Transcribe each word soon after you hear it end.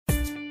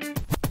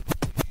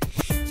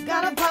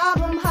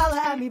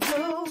me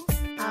blue.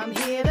 I'm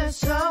here to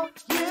show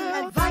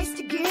you advice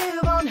to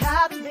give on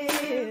how to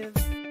live.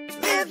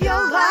 Live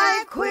your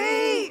life,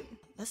 queen.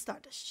 Let's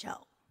start the show.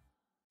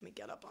 Let me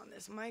get up on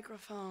this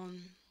microphone.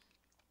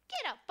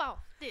 Get up off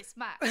this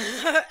mic.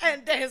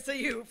 And dance till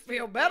you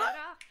feel better.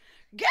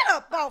 Get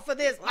up off of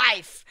this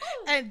life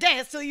and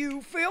dance till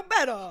you feel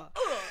better.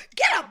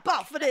 Get up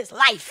off of this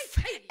life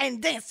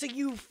and dance till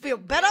you feel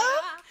better.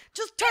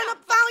 Just turn up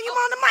volume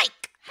on the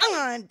mic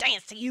and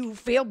dance till you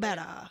feel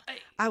better.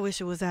 I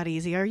wish it was that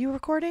easy. Are you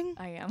recording?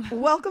 I am.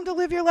 Welcome to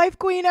Live Your Life,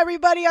 Queen,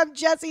 everybody. I'm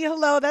Jessie.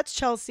 Hello, that's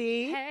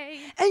Chelsea. Hey.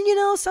 And you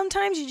know,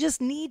 sometimes you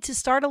just need to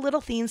start a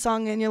little theme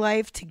song in your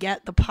life to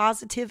get the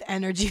positive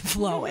energy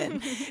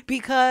flowing.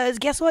 Because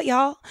guess what,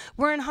 y'all?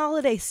 We're in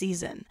holiday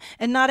season.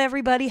 And not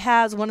everybody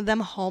has one of them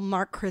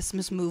Hallmark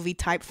Christmas movie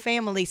type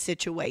family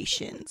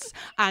situations.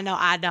 I know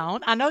I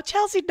don't. I know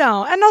Chelsea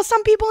don't. I know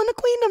some people in the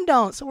Queendom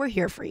don't. So we're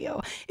here for you.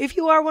 If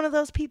you are one of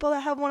those people that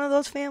have one of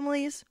those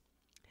families,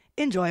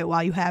 enjoy it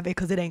while you have it,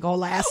 because it ain't gonna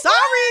last. Sorry.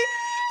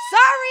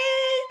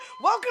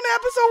 Welcome to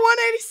episode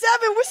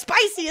 187. We're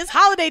spicy. It's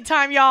holiday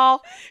time,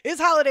 y'all. It's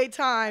holiday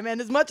time.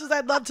 And as much as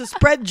I'd love to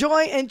spread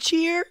joy and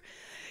cheer,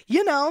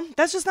 you know,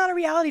 that's just not a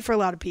reality for a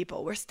lot of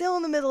people. We're still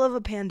in the middle of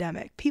a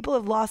pandemic. People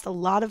have lost a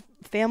lot of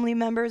family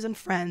members and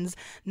friends,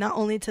 not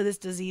only to this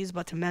disease,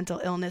 but to mental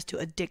illness, to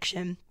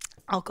addiction,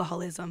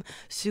 alcoholism,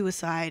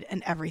 suicide,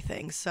 and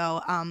everything.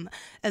 So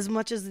as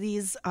much as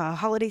these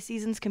holiday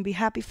seasons can be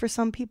happy for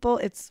some people,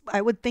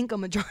 I would think a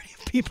majority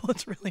of people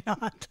it's really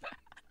not.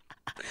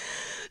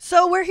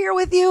 So we're here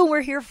with you.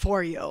 We're here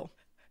for you.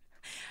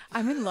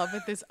 I'm in love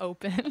with this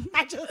open.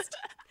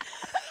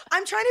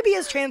 I'm trying to be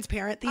as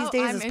transparent these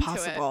days I'm as into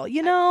possible, it.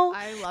 you know?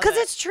 I love because it.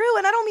 it's true,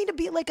 and I don't mean to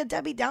be like a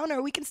Debbie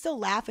Downer. We can still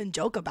laugh and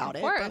joke about it.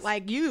 Of course. But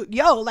like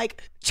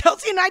like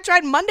Chelsea and I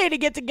tried Monday to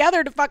get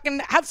together to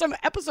fucking have some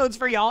episodes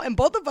for y'all, and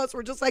both of us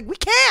were just like, we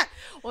can't.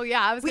 Well,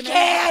 yeah, I was We gonna.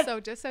 can't. So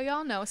just so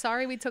y'all know,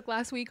 sorry we took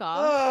last week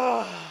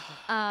off.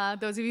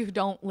 Those of you who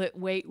don't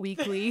wait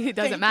weekly, it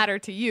doesn't matter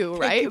to you,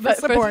 right? you for But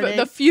for supporting.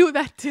 the few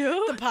that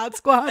do, The pod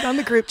squad on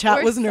the group chat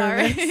we're was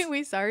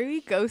nervous. Sorry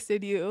we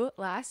ghosted you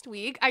last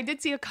week. I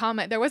did see a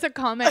comment. There was a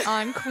comment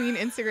on Queen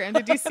Instagram.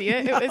 Did you see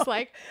it? It was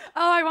like,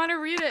 oh, I want to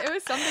read it. It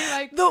was something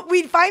like,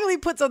 We finally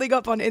put something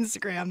up on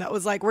Instagram that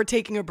was like, we're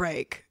taking a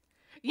break.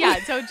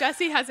 yeah. So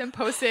Jessie hasn't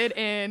posted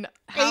in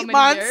how 8 many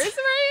months. years,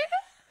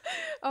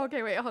 right?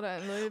 Okay, wait, hold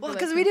on. Well,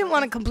 because we didn't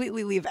want to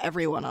completely leave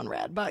everyone on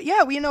red. But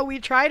yeah, we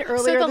tried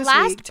earlier So the this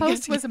last week.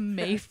 post was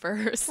May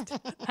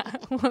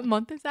 1st. What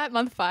month is that?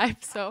 Month 5.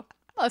 So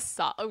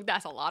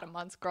that's a lot of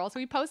months, girl. So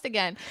we post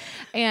again.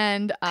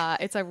 And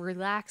it's a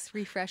relax,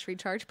 refresh,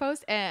 recharge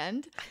post.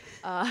 And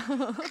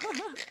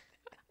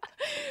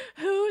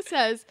who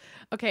says,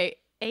 okay,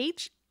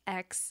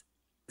 HXCT,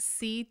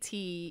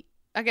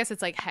 I guess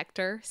it's like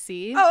Hector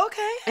C. Oh,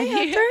 okay. Hey,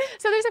 Hector.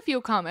 So there's a few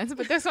comments,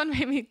 but this one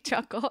made me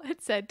chuckle.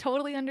 It said,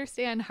 totally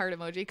understand, heart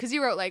emoji. Because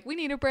you wrote like, we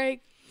need a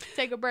break.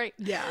 Take a break.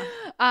 Yeah.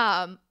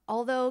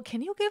 Although,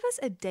 can you give us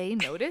a day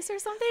notice or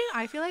something?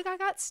 I feel like I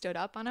got stood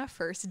up on a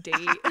first date.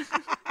 I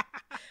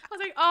was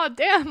like, oh,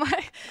 damn.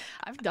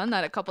 I've done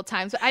that a couple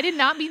times. But I did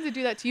not mean to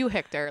do that to you,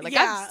 Hector. Like,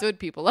 Yeah. I've stood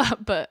people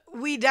up, but.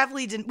 We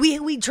definitely didn't.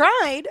 We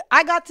tried.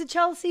 I got to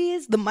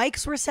Chelsea's. The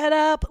mics were set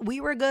up. We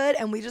were good.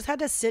 And we just had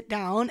to sit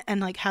down and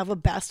like have a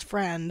best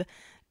friend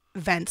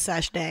vent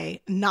sesh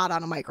day, not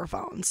on a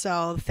microphone.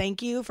 So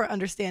thank you for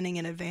understanding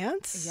in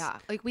advance. Yeah.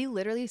 Like, we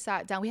literally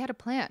sat down. We had a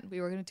plan.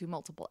 We were going to do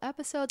multiple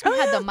episodes. We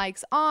had the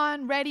mics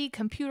on, ready,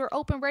 computer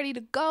open, ready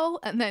to go.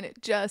 And then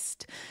it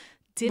just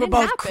didn't We're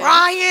both happen.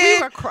 crying. We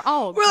were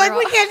crying. We're like,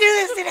 we can't do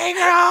this today,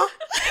 girl.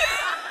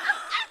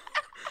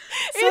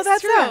 So It's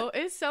that's true. it.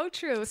 It's so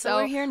true. So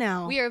we're here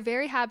now. We are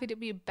very happy to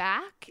be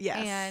back.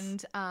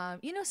 Yes. And,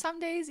 you know,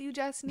 some days you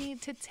just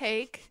need to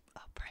take A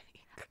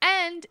break.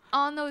 And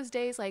on those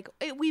days, like,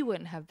 we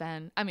wouldn't have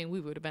been. I mean, we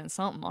would have been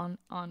something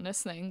on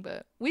this thing,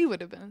 but we would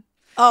have been.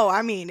 Oh,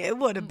 I mean, it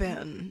would have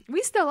been.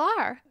 We still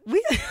are.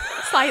 We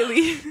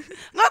Slightly.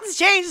 Nothing's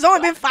changed. It's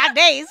only been 5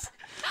 days.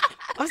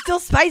 I'm still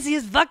spicy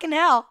as fucking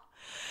hell.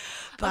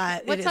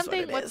 But What's it is something?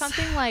 what it What's is.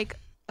 something like?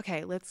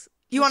 Okay, let's.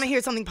 You want to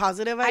hear something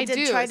positive? I did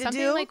do try to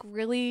something do like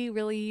really,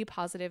 really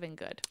positive and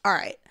good. All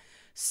right.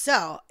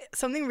 So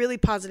something really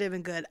positive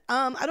and good.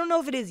 I don't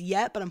know if it is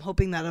yet, but I'm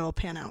hoping that it'll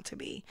pan out to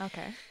be.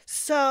 Okay.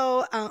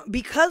 So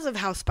because of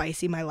how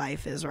spicy my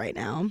life is right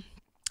now,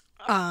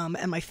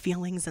 and my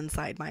feelings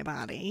inside my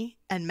body,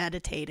 and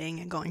meditating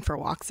and going for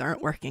walks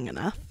aren't working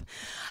enough,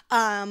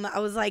 I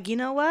was like, you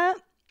know what?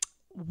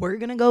 We're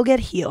going to go get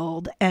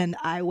healed. And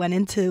I went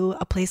into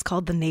a place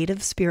called the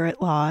Native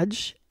Spirit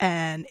Lodge,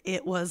 and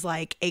it was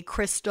like a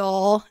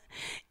crystal,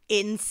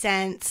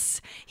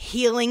 incense,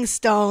 healing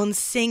stones,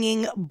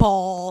 singing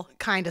bowl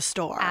kind of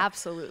store.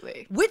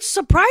 Absolutely. Which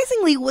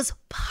surprisingly was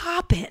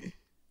popping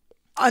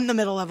in the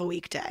middle of a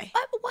weekday.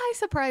 Why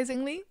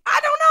surprisingly? I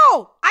don't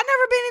know. I've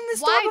never been in this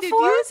store Why before.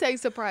 did you say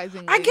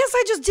surprisingly? I guess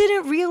I just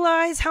didn't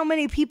realize how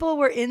many people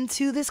were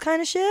into this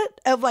kind of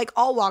shit of like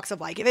all walks of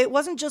life. If it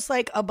wasn't just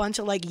like a bunch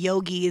of like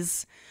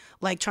yogis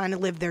like trying to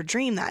live their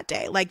dream that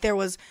day. Like there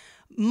was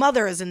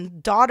mothers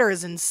and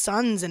daughters and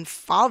sons and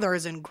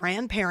fathers and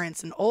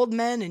grandparents and old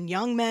men and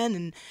young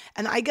men.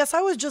 And I guess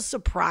I was just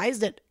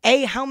surprised at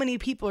how many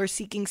people are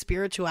seeking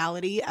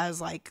spirituality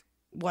as like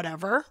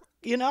whatever,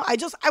 you know. I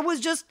was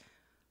just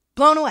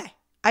blown away.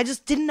 I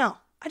just didn't know.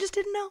 I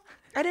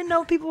didn't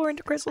know people were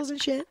into crystals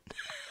and shit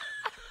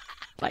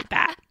like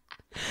that.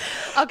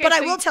 Okay, but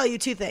I will tell you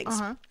two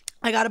things.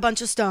 I got a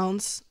bunch of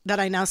stones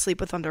that I now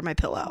sleep with under my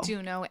pillow. Do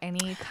you know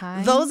any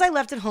kind? Those I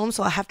left at home,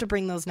 so I'll have to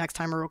bring those next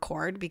time I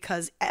record,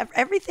 because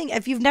everything,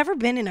 if you've never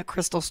been in a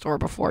crystal store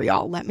before,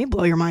 y'all, let me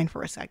blow your mind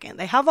for a second.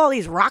 They have all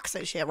these rocks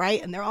and shit, right?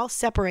 And they're all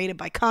separated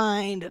by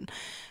kind and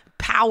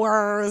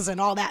powers and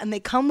all that. And they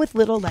come with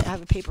little, like, I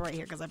have a paper right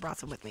here because I brought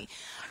some with me.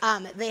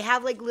 They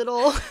have like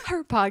little...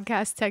 Her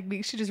podcast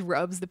technique, she just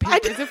rubs the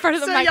papers in front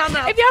of the mic.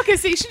 If y'all can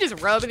see, she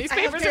just rubbing these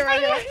papers in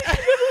front of the mic.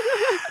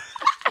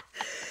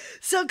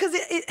 So, because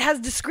it has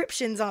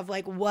descriptions of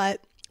like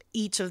what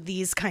each of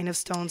these kind of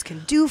stones can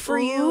do for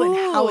you and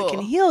how it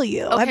can heal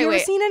you. Okay, have you ever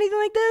seen anything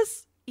like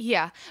this?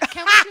 Yeah.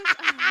 Can we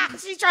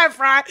She's trying to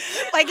fry.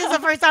 Like, it's the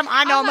first time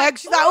I know. I'm like,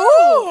 she's like, ooh.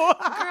 Girl,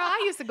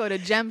 I used to go to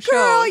gem shows.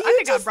 Girl, I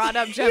think I brought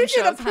up gem shows,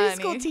 You did a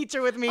preschool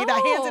teacher with me that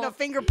hands in a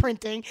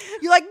fingerprinting.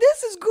 You're like,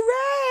 this is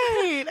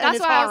great. That's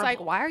why I was like,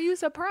 why are you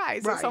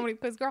surprised? Right. So many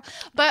quiz girl.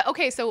 But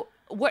okay, so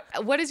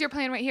what is your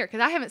plan right here?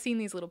 Because I haven't seen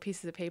these little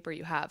pieces of paper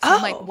you have. So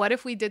I'm like, what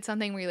if we did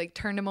something where you like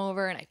turned them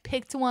over and I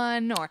picked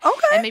one, or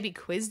and maybe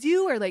quizzed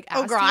you, or like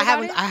asked girl, you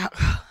about it?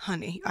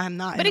 Honey, I'm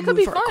not. But in it could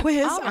be for fun. A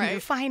quiz. All I'm right.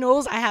 in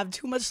finals. I have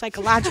too much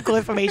psychological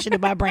information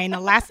in my brain. The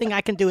last thing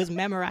I can do is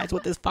memorize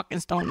what this fucking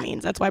stone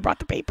means. That's why I brought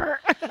the paper.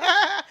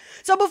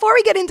 So before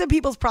we get into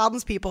people's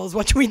problems,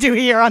 what should we do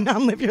here on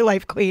Live Your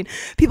Life Queen?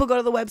 People go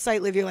to the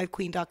website,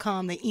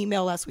 liveyourlifequeen.com. They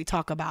email us. We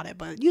talk about it.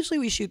 But usually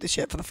we shoot the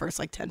shit for the first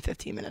like 10,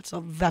 15 minutes.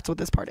 So that's what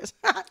this part is.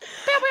 That's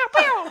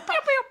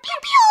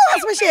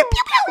my shit.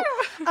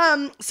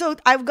 So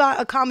I've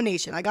got a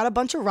combination. I got a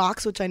bunch of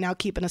rocks, which I now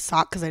keep in a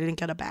sock because I didn't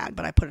get a bag,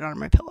 but I put it under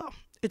my pillow.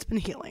 It's been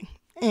healing.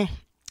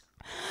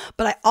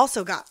 But I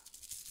also got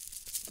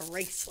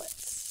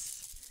bracelets.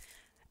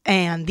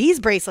 And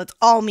these bracelets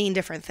all mean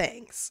different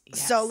things.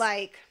 Yes. So,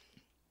 like,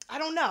 I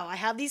don't know. I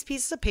have these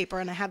pieces of paper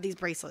and I have these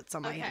bracelets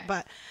on my hand.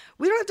 But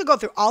we don't have to go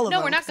through all of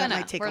them. No, we're not going to.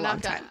 That might take a long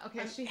time.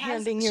 Okay, she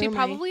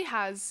probably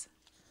has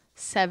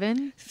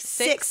 7.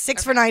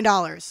 Six for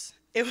 $9.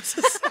 It was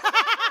stupid.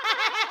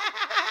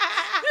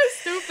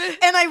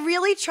 And I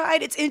really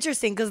tried. It's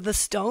interesting because the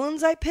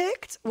stones I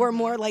picked were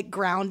more like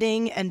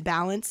grounding and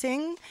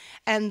balancing.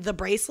 And the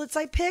bracelets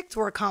I picked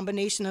were a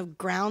combination of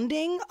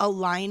grounding,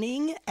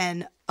 aligning,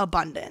 and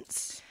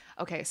abundance.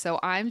 Okay, so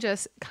I'm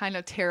just kind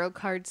of tarot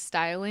card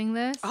styling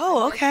this.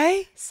 Oh,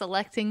 okay.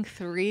 Selecting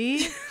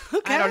 3.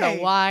 Okay. I don't know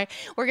why.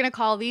 We're going to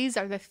call these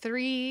are the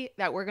 3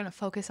 that we're going to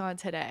focus on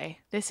today.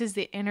 This is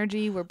the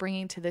energy we're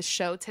bringing to this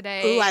show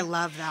today. Ooh, I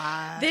love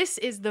that. This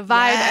is the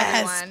vibe,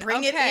 yes, everyone.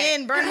 Bring it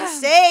in. Burn the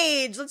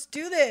sage. Let's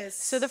do this.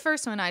 So the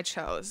first one I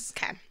chose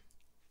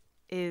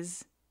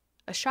is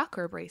a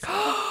chakra bracelet.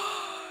 Alignment.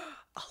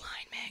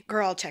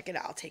 Girl, check it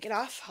out. I'll take it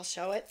off. I'll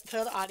show it to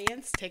the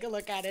audience. Take a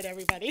look at it,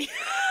 everybody.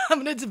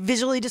 I'm going to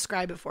visually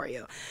describe it for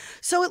you.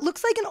 So it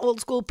looks like an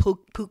old school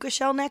puka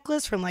shell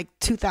necklace from like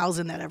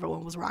 2000 that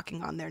everyone was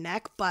rocking on their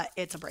neck, but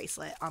it's a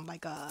bracelet on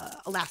like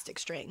a elastic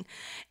string.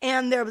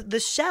 And the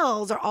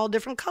shells are all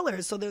different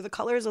colors. So they're the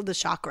colors of the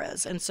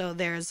chakras. And so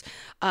there's,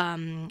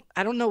 I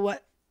don't know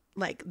what,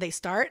 like they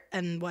start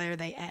and where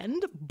they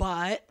end,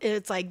 but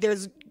it's like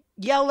there's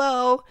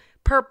yellow,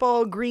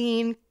 purple,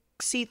 green,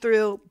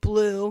 see-through,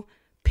 blue,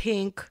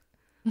 pink,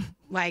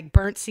 like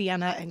burnt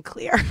sienna, and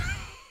clear.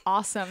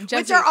 Awesome.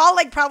 Jesse, which are all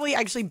like probably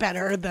actually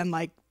better than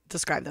like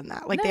describe them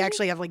that. Like they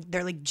actually have like,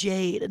 they're like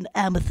jade and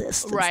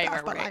amethyst and stuff. Right.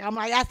 But like, I'm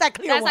like, that's that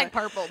clear that's one. That's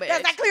like purple, bitch.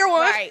 That's that clear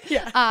one. Right.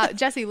 Yeah.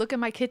 Jesse, look at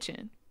my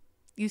kitchen.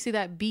 You see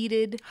that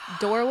beaded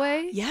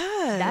doorway?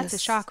 Yes. That's a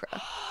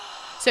chakra.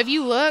 So if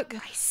you look,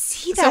 I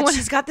see that.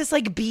 She's got this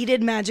like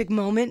beaded magic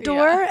moment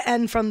door,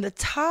 and from the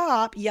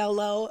top,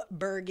 yellow,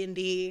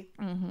 burgundy,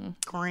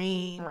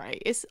 green.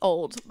 Right. It's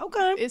old.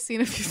 Okay. It's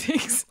seen a few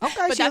things.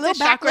 Okay. But she's a little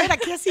backlit. I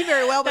can't see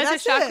very well, but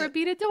that's a chakra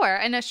beaded door.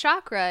 And a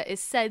chakra is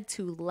said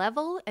to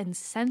level and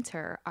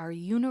center our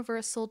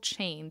universal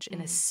change in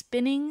a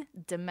spinning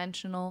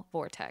dimensional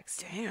vortex.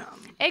 Damn.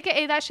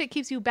 AKA that shit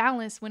keeps you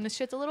balanced when the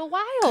shit's a little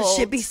wild.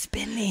 Should be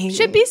spinning.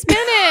 Should be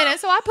spinning. And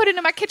so I put it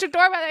in my kitchen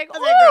door. I'm like,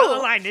 girl,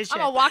 align this shit.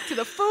 I'm going to walk to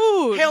the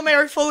food. Hail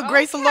Mary, full of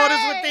grace and Lord is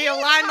with thee.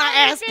 Align my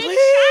ass, please.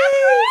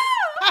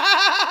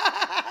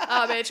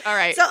 Oh, bitch. All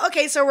right.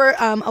 So we're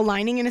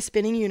aligning in a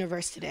spinning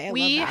universe today.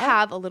 We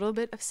have a little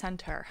bit of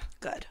center.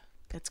 Good.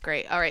 That's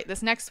great. All right.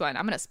 This next one,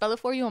 I'm going to spell it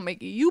for you and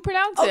make you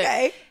pronounce it.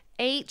 Okay.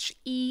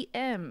 Hematite.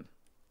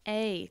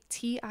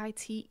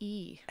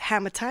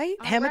 Hematite?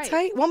 All Hematite?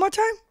 right. One more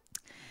time?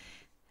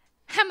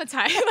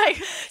 Hematite. Like,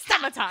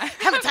 hematite.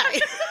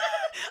 Hematite.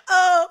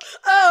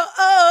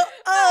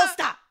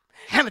 Stop.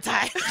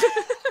 Hematite.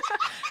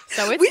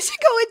 So it's We should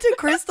go into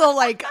crystal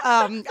like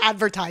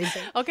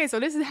advertising. okay. So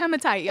this is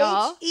hematite,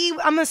 y'all.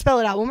 I'm gonna spell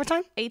it out one more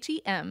time.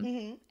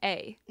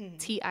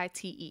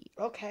 HEMATITE.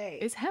 Okay.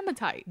 It's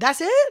hematite.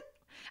 That's it?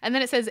 And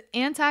then it says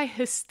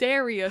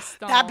anti-hysteria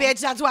stone. That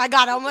bitch, that's what I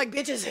got. I'm like,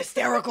 bitch is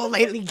hysterical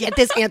lately. Get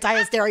this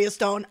anti-hysteria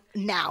stone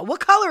now. What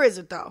color is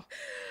it though?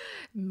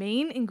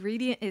 Main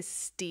ingredient is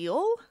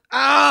steel.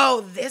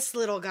 Oh, this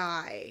little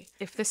guy.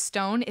 If the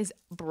stone is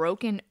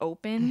broken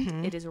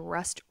open, it is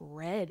rust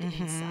red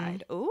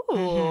inside.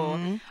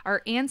 Ooh.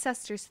 Our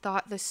ancestors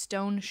thought the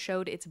stone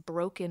showed its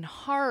broken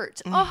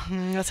heart. Oh,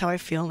 That's how I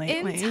feel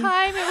lately. in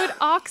time it would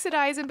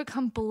oxidize and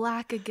become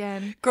black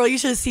again. Girl, you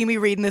should have seen me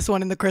reading this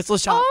one in the crystal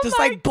shop. Oh just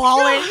my like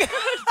bawling. God.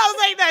 I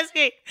was like, that's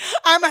me.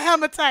 I'm a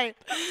hematite.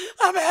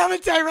 I'm a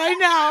hematite right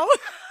now.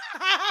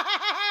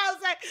 I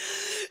was like,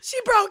 she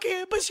broke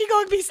it, but she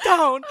gonna be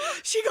stoned.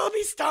 She gonna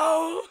be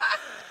stoned.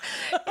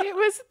 It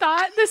was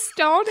thought the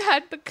stone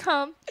had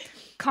become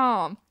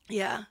calm.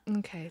 Yeah.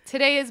 Okay.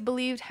 Today is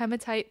believed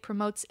hematite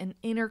promotes an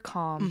inner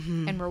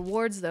calm and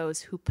rewards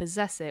those who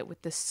possess it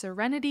with the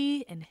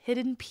serenity and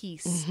hidden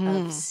peace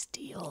of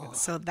steel.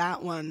 So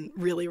that one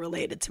really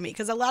related to me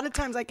because a lot of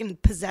times I can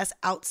possess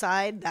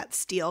outside that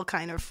steel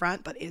kind of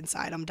front, but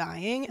inside I'm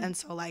dying. And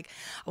so like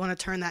I want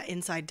to turn that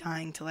inside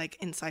dying to like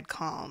inside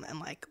calm and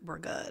like we're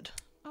good.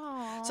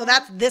 Aww. So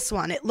that's this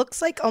one. It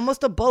looks like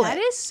almost a bullet. That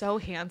is so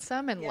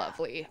handsome and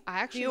lovely. I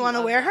Do actually you want to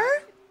love wear that.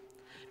 her?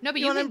 No, but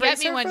You you wanna can get embrace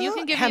me her one. for You a can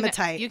little? get me.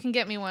 Hematite. You can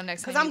get me one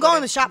next time. Because I'm you go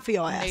going to shop for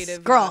your ass.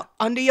 native, Girl,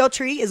 under your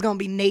tree is going to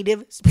be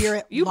Native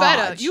Spirit You Lodge.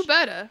 better. You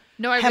better.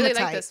 No, I really like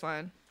Hematite. this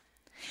one.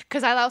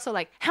 Because I also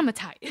like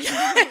hematite.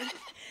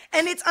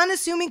 And it's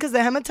unassuming because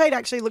the hematite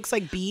actually looks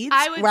like beads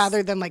I would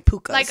rather than like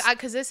pukas. Like,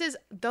 because this is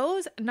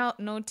those. No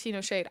tea,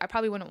 no shade. I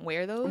probably wouldn't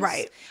wear those.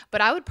 Right.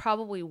 But I would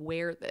probably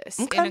wear this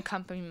Okay. in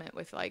accompaniment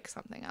with like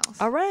something else.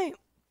 All right.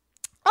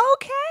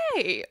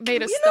 Okay.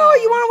 Made of You stone. know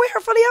what? You want to wear her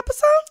for the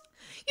episode?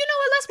 You know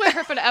what? Let's wear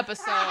her for the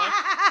episode.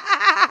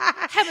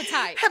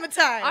 Hematite.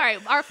 Hematite. All right.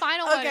 Our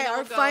final one. Okay, and then our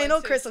we'll go final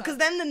into crystal. Because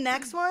something. then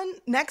the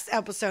next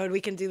episode,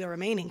 we can do the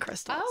remaining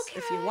crystals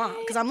if you want.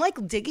 Okay. Because I'm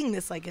like digging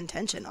this like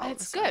intention. All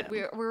It's of a good.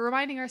 sudden. We're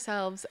reminding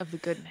ourselves of the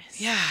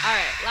goodness. Yeah. All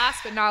right.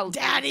 Last but not least.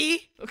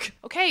 Daddy.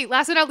 Okay.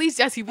 Last but not least,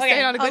 Jesse. We're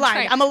staying on a good aligned.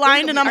 train. I'm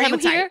aligned and I'm Are you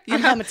hematite. here?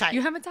 I'm hematite.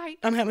 You hematite?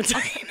 I'm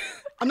hematite.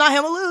 I'm not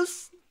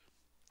hemaloose.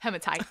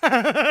 Hematite.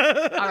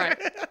 All right.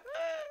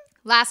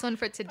 Last one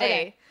for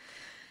today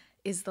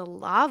is the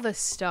lava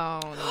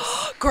stones.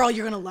 Girl,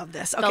 you're going to love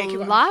this. Okay, The keep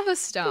going. lava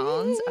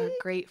stones are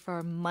great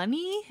for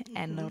money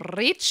and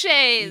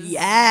riches.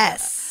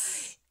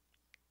 Yes.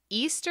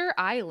 Easter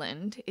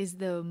Island is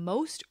the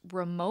most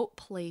remote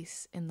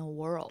place in the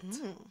world.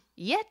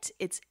 Yet,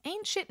 its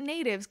ancient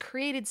natives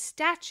created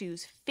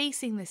statues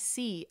facing the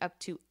sea up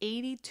to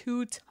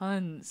 82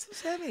 tons.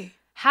 Who's heavy?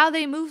 How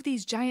they move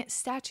these giant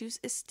statues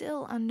is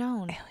still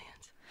unknown. Aliens.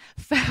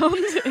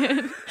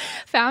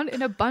 Found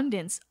in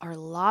abundance are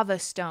lava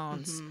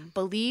stones,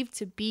 believed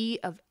to be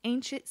of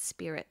ancient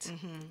spirit.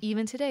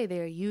 Even today, they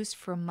are used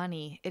for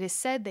money. It is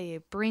said they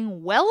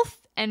bring wealth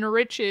and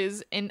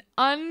riches in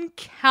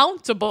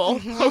uncountable,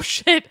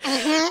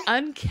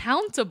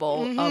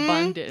 uncountable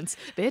abundance.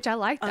 Bitch, I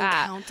like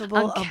that.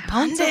 Uncountable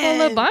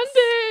Uncountable abundance.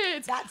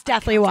 abundance. That's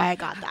definitely why I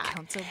got that.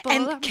 Uncountable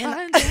And can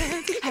I-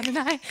 abundance. Haven't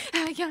I?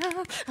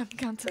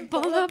 Uncountable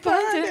abundance.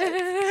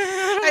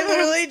 I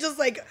literally just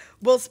like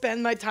will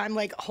spend my time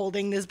like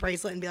holding this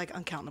bracelet and be like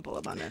uncountable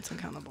abundance,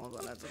 uncountable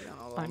abundance,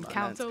 uncountable abundance.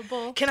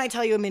 Uncountable. Can I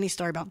tell you a mini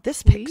story about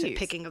this Please.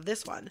 picking of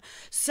this one?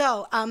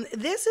 So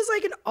this is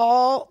like an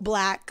all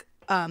black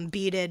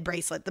beaded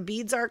bracelet. The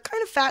beads are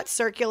kind of fat,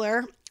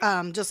 circular,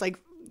 just like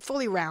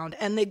fully round,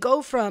 and they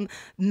go from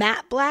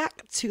matte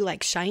black to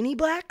like shiny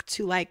black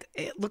to like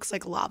it looks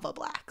like lava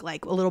black,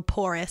 like a little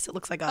porous. It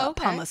looks like a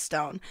pumice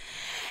stone.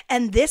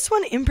 And this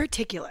one in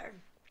particular,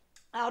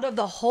 out of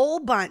the whole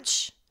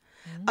bunch,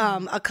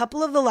 a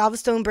couple of the lava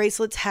stone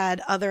bracelets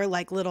had other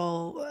like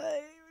little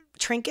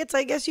trinkets,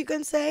 I guess you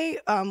can say,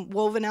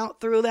 woven out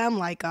through them,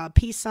 like a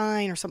peace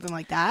sign or something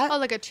like that. Oh,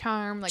 like a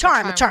charm. Like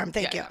A charm.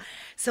 Thank Yeah, you. yeah.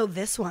 So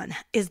this one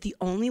is the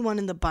only one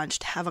in the bunch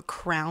to have a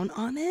crown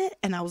on it.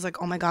 And I was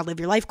like, oh my God, live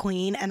your life,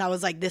 queen. And I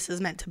was like, this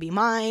is meant to be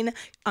mine.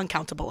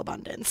 Uncountable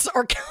abundance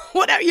or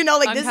whatever, you know,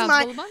 like this is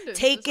Uncountable mine. abundance,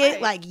 Take that's it.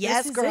 right. Like,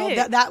 yes, This is girl.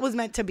 it. That was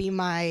meant to be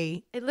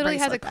my It literally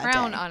has a bracelet that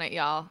crown day. on it,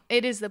 y'all.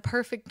 It is the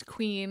perfect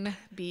queen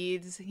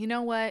beads. You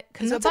know what?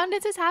 Because And that's a-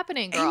 abundance is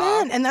happening, girl.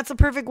 Amen. And that's a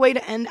perfect way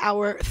to end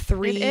our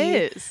three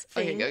It is.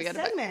 thing Okay, go get it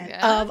back. segment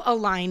Yeah. of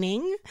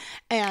aligning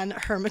and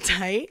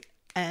hematite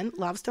and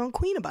lavastone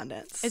queen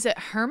abundance. Is it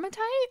hermitite?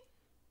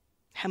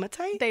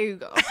 Hematite? There you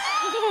go.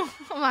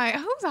 I'm like,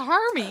 who's a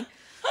Hermie?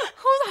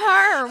 Who's a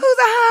Herm? Who's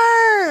a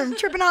Herm?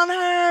 Tripping on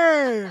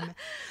Herm.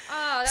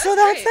 Oh, So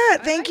that's great. that.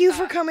 I Thank like you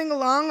for that. coming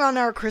along on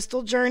our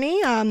crystal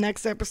journey.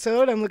 Next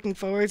episode, I'm looking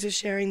forward to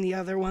sharing the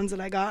other ones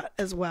that I got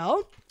as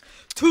well.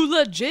 Too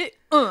legit.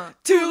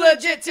 Too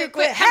legit to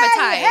quit.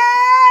 Hematite. Hey, hey.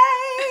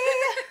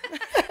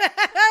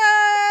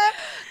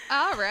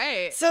 All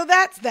right. So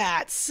that's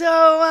that. So,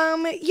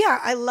 yeah,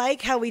 I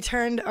like how we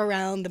turned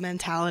around the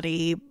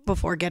mentality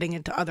before getting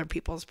into other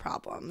people's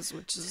problems,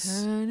 which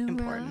is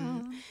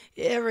important.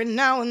 Every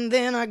now and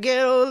then I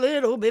get a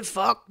little bit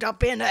fucked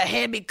up in the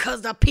head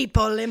because the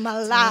people in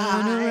my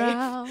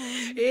life.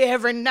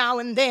 Every now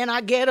and then I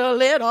get a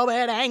little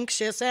bit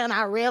anxious and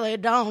I really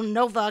don't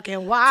know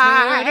fucking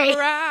why.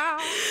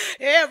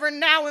 Every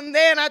now and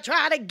then I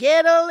try to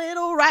get a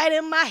little right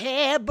in my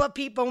head, but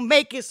people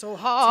make it so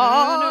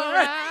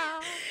hard.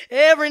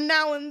 Every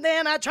now and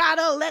then I try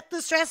to let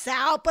the stress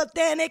out, but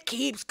then it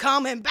keeps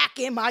coming back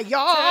in my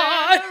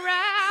yard.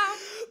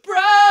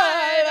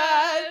 Bright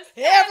eyes.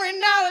 Every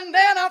now and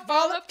then I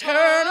fall apart.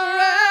 Turn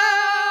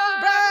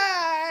around.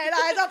 Bright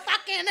eyes are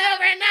fucking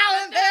every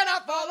now and then I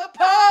fall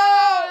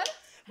apart.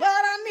 But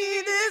I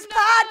need this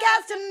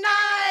podcast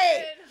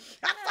tonight.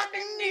 I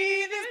fucking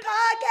need this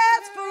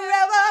podcast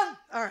forever.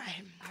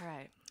 All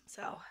right.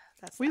 So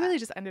that's We really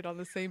just ended on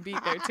the same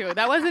beat there too.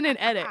 That wasn't an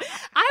edit.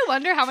 I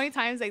wonder how many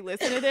times they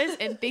listen to this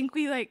and think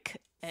we like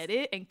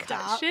edit and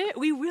cut shit.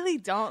 We really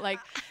don't. Like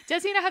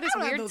Jesse and I have this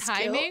weird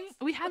timing.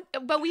 We have,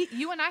 but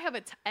you and I have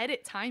a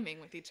edit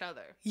timing with each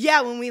other.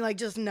 Yeah, when we like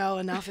just know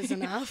enough is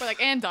enough. We're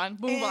like, and done.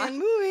 Move on.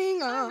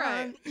 Moving on. All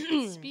right.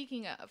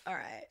 Speaking of. All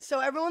right. So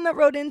everyone that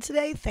wrote in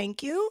today,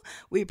 thank you.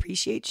 We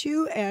appreciate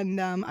you, and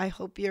I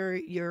hope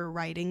your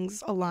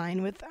writings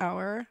align with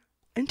our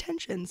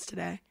intentions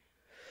today.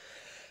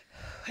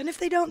 And if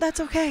they don't, that's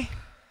okay.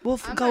 We'll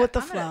go with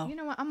the flow. You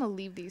know what? I'm going to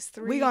leave these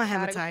three. We're going to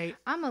hematite.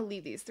 I'm going to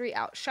leave these three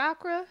out.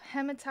 Chakra,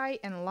 hematite,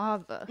 and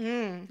lava.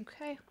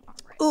 Okay? All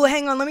right. Ooh,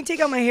 hang on. Let me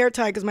take out my hair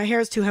tie because my hair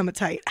is too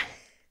hematite.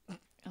 Oh,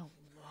 Lord.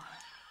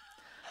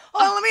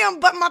 Oh, let me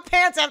unbutton my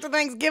pants after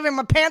Thanksgiving.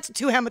 My pants are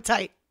too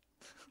hematite.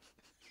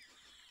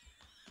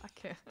 I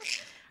can't.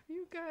 Are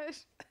you good?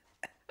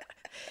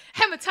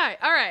 Hematite.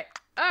 All right.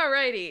 All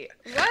righty.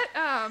 What?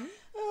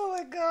 Oh,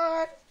 my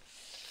God.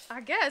 I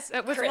guess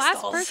it was the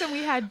last person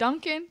we had,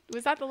 Duncan.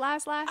 Was that the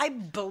last? I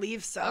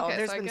believe so. Okay,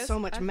 There's been so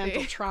much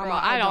mental trauma. Girl,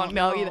 I don't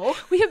know either.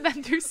 We have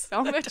been through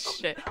so much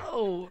shit.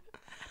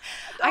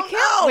 I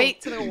can't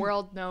wait till the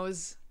world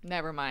knows.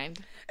 Never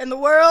mind. And the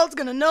world's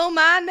gonna know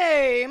my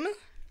name.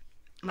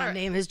 My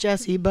name is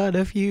Jesse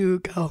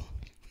Buttafuoco.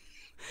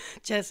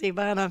 Jesse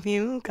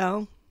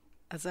Buttafuoco.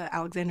 That's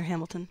Alexander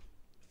Hamilton.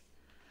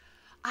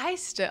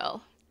 Isn't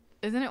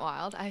it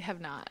wild? I have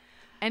not.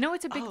 I know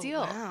it's a big deal.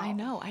 Wow. I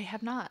know. I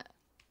have not.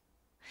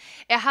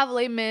 I have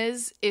Les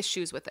Mis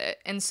issues with it,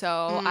 and so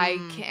I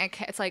can't.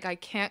 It's like I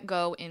can't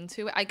go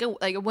into it. I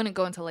wouldn't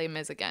go into Les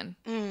Mis again.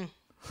 Me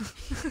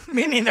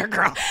neither,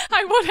 girl.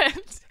 I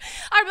wouldn't.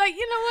 I'm like,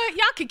 you know what?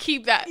 Y'all can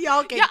keep that.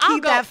 Y'all can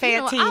keep that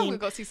Fantine. I'm gonna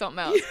go see something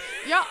else.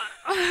 Y'all,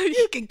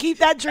 you can keep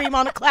that dream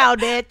on a cloud,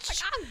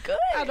 bitch. I'm good.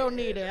 I don't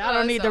need it. I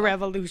don't need the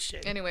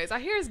revolution. Anyways, I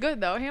hear it's good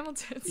though,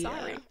 Hamilton.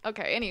 Sorry. Yeah.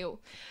 Okay. Anywho,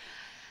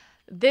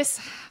 this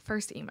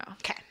first email.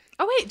 Okay.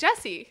 Oh wait,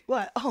 Jesse.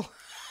 What? Oh,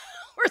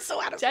 we're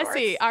so out of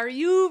Jesse, sorts. are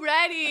you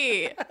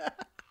ready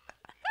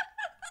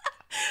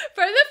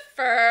for the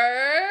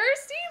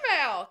first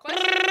email?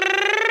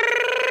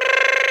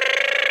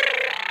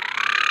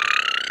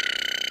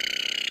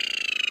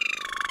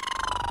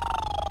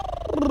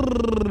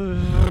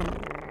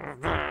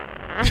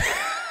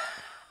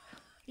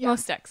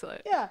 Most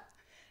excellent. Yeah.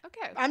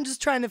 Okay. I'm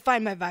just trying to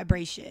find my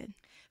vibration.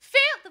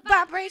 Feel the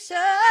Vibration.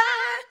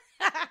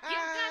 You got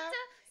the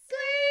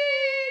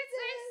sweet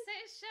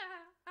sensation.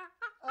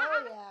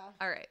 Oh, yeah.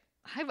 All right.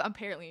 I'm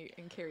apparently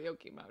in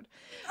karaoke mode.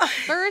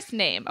 First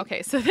name.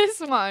 Okay, so this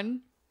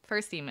one,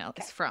 first email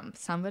is from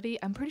somebody.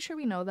 I'm pretty sure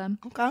we know them.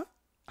 Okay.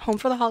 Home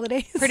for the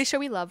holidays. Pretty sure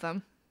we love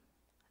them.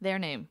 Their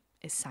name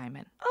is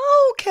Simon.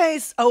 Okay.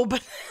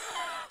 But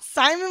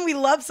Simon, we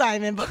love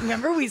Simon, but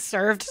remember we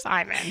served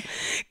Simon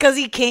because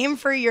he came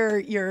for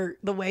the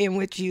way in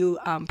which you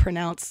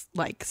pronounce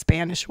like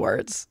Spanish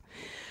words.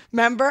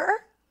 Remember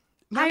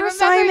Simon?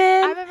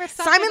 I remember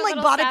Simon like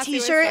bought a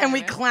t-shirt and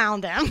we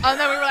clowned him. Oh,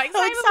 no, we were like,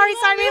 like, sorry,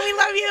 Simon, we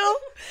love you.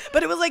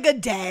 But it was like a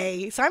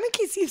day. Simon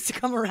seems to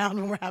come around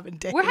when we're having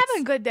days. We're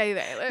having a good day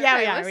there.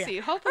 Yeah, Let's see.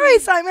 Hopefully. All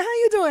right, Simon, how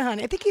you doing,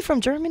 honey? I think you're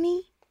from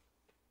Germany.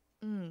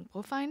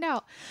 We'll find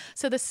out.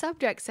 So the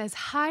subject says,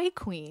 "Hi,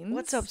 Queens."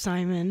 What's up,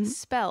 Simon?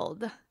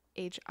 Spelled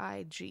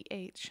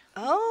H-I-G-H.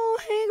 Oh,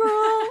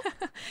 hey,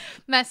 girl.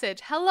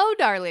 Message. Hello,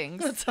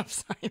 darlings. What's up,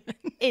 Simon?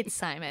 It's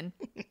Simon.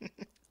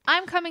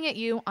 I'm coming at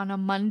you on a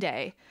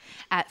Monday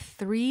at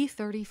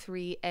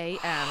 3:33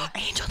 a.m.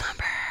 Angel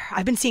number.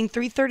 I've been seeing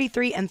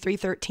 3:33 and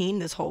 3:13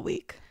 this whole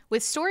week.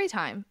 with story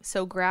time.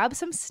 So grab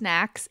some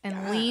snacks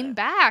and lean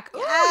back. Ooh,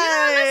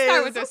 yes. Let's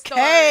start with the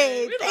story.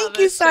 Okay. We Thank love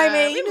you, this Simon.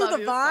 shit. You We knew love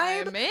the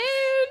vibe. Simon.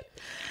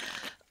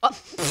 Oh.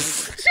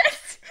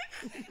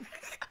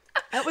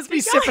 That was me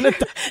sipping a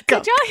Diet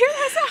Coke. Did y'all hear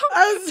that sound?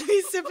 That was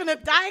me sipping a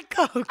Diet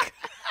Coke.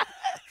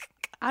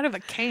 Out of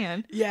a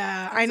can.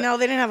 Yeah, I know.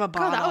 They didn't have a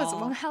bottle. Girl, that was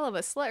one hell of a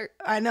slurp.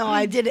 I know.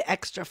 I did it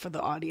extra for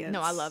the audience.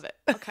 No, I love it.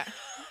 Okay.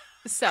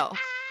 So,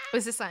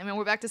 this is Simon.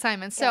 We're back to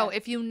Simon. So,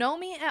 if you know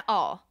me at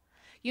all,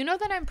 You know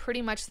that I'm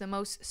pretty much the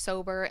most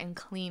sober and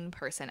clean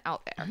person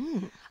out there.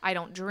 I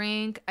don't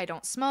drink, I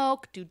don't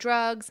smoke, do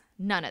drugs,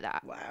 none of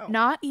that. Wow.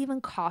 Not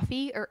even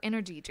coffee or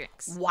energy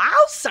drinks. Wow,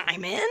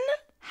 Simon.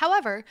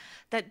 However,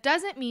 that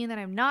doesn't mean that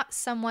I'm not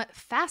somewhat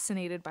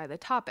fascinated by the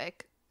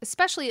topic,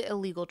 especially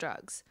illegal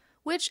drugs,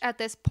 which at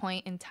this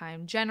point in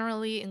time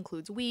generally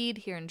includes weed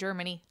here in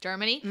Germany,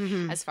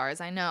 as far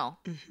as I know.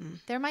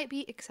 There might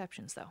be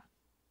exceptions though.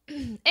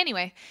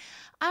 Anyway,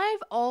 I've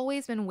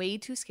always been way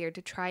too scared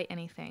to try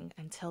anything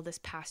until this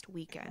past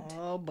weekend.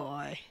 Oh,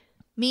 boy.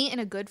 Me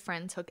and a good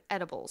friend took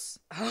edibles.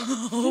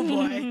 Oh,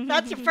 boy.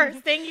 That's your first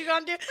thing you're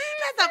going to do?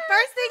 That's the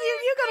first thing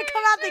you're going to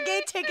come out the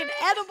gate taking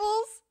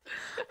edibles?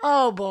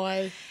 Oh,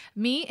 boy.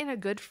 Me and a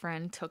good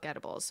friend took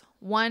edibles,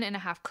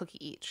 1.5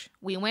 cookie each.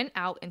 We went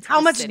out into How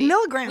the much city.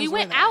 milligrams We were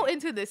went there? out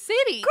into the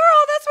city.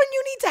 Girl, that's when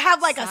you need to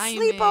have like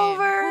Simon, a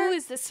sleepover. Who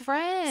is this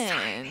friend?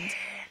 Simon.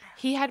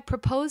 He had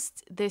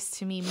proposed this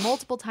to me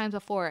multiple times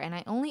before, and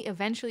I only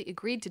eventually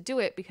agreed to do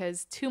it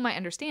because, to my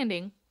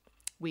understanding,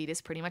 weed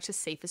is pretty much the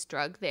safest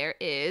drug there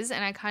is,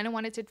 and I kind of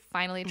wanted to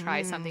finally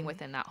try something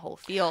within that whole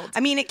field. I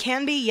mean, it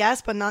can be,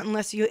 yes, but not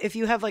unless if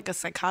you have like a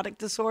psychotic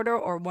disorder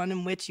or one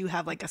in which you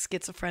have like a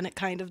schizophrenic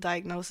kind of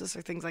diagnosis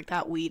or things like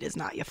that, weed is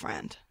not your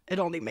friend. It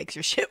only makes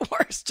your shit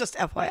worse, just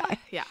FYI.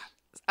 Yeah.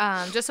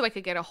 Just so I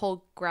could get a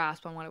whole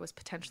grasp on what I was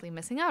potentially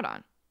missing out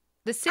on.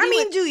 The city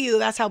do you?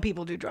 That's how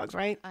people do drugs,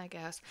 right? I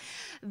guess.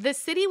 The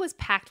city was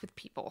packed with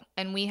people,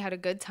 and we had a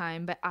good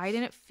time, but I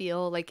didn't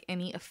feel like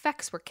any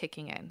effects were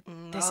kicking in.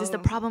 This is the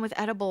problem with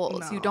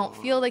edibles. You don't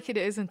feel like it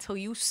is until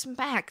you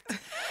smacked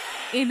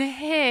in the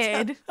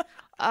head.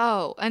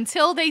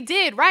 Until they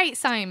did, right,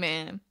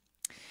 Simon?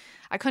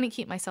 I couldn't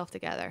keep myself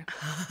together.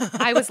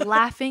 I was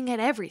laughing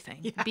at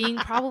everything, being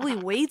probably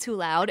way too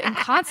loud, and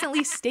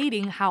constantly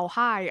stating how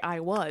high I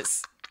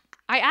was.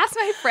 I asked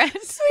my friend.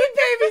 Sweet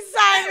baby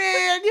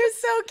Simon, you're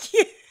so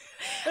cute.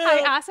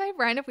 I asked my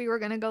friend if we were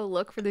going to go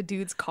look for the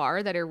dude's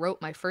car that I wrote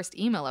my first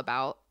email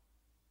about.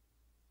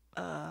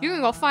 You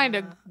can go find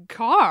a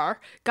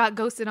car. Got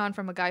ghosted on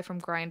from a guy from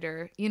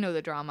Grindr. You know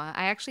the drama.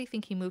 I actually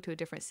think he moved to a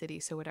different city,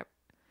 so whatever.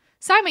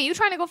 Simon, you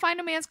trying to go find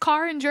a man's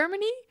car in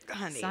Germany?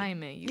 Honey,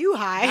 Simon, you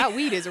high. That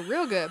weed is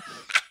real good.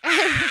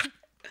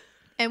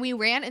 And we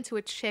ran into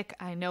a chick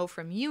I know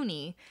from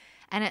uni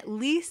and at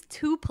least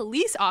 2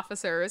 police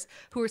officers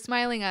who were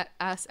smiling at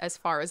us as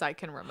far as I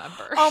can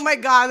remember. Oh my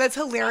God, that's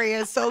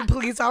hilarious. So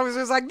police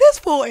officers like, this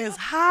fool is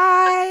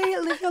high.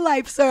 Live your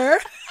life, sir.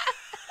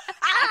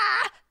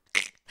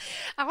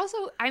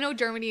 I know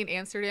Germany and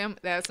Amsterdam,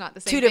 that's not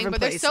the same 2 thing, different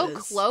but places. they're so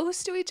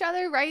close to each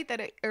other, right?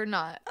 Or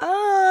not.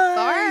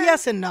 Far?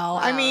 Yes and no.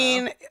 I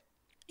mean, know.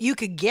 you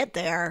could get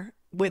there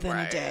within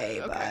a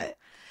day, but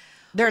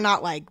they're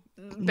not like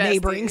Besties.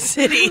 neighboring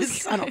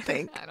cities, I don't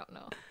think. I don't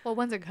know. Well,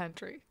 one's a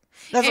country.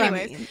 That's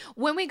Anyways, what I mean.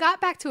 when we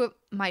got back to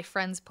my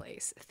friend's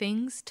place,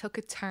 things took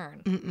a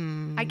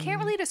turn. I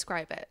can't really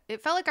describe it.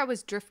 It felt like I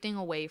was drifting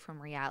away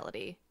from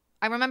reality.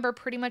 I remember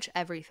pretty much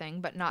everything,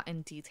 but not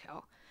in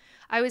detail.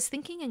 I was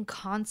thinking in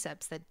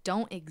concepts that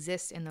don't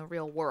exist in the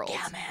real world.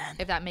 Yeah, man.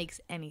 If that makes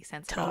any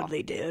sense at all.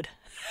 Totally, dude.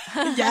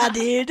 Yeah,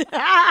 dude.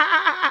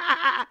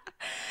 I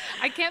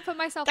can't put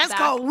myself That's back.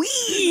 called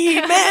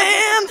weed,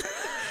 man.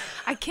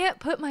 I can't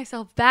put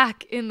myself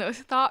back in those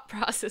thought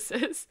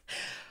processes.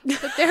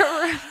 But there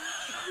were...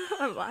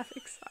 I'm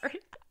laughing, sorry.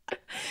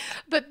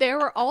 But there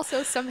were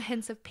also some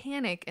hints of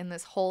panic in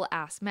this whole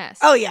ass mess.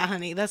 Oh, yeah,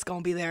 honey. That's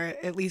going to be there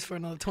at least for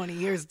another 20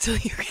 years until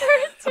you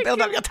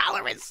build up your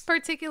tolerance.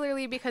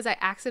 Particularly because I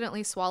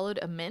accidentally swallowed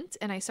a mint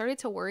and I started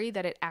to worry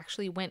that it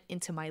actually went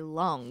into my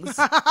lungs.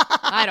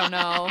 I don't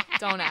know.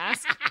 Don't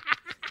ask.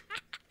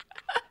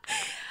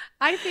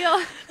 I feel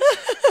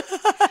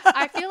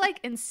like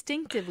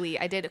instinctively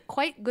I did a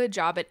quite good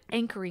job at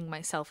anchoring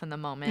myself in the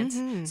moment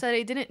so that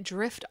I didn't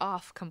drift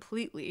off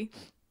completely.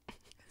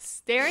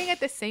 Staring at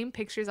the same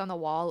pictures on the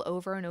wall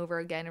over and over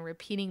again and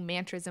repeating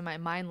mantras in my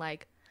mind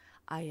like,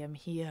 I am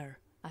here.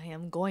 I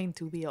am going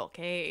to be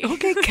okay.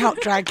 Okay,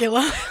 Count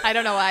Dracula. I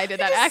don't know why I did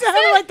that You accent.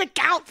 sounded like the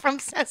Count from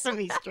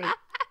Sesame Street.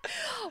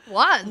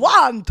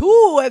 1,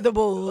 2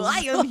 edibles. I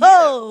am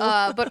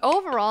here. But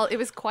overall, it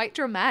was quite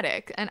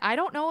dramatic, and I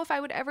don't know if I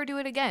would ever do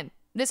it again.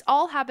 This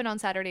all happened on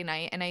Saturday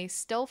night, and I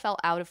still felt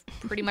out of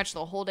pretty much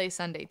the whole day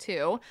Sunday,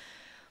 too.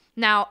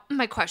 Now,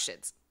 my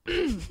questions.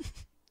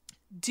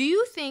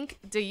 Do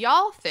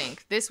y'all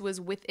think this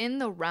was within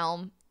the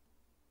realm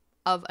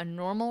of a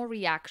normal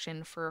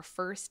reaction for a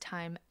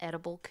first-time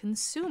edible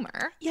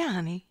consumer? Yeah,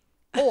 honey.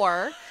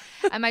 Or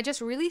am I just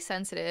really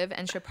sensitive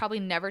and should probably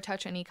never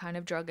touch any kind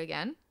of drug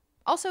again?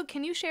 Also,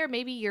 can you share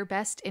maybe your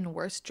best and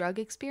worst drug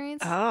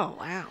experience? Oh,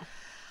 wow.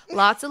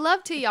 Lots of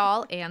love to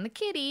y'all and the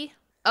kitty.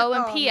 Oh,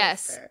 and Oh,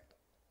 P.S. mister.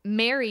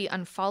 Mary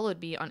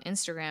unfollowed me on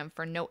Instagram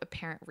for no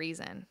apparent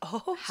reason.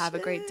 Oh, Have a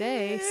great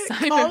day, shit.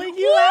 Simon. Calling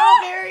you out,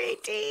 Mary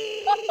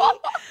T.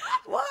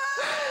 What?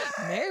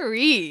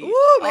 Mary.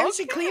 Ooh, maybe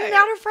she cleaning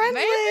out her friends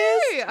Maybe.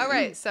 list. All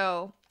right,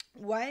 so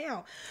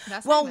Wow.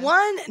 that's Well,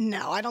 Simon.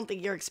 no, I don't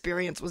think your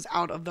experience was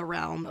out of the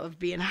realm of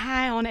being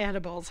high on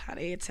edibles,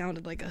 honey. It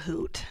sounded like a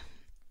hoot.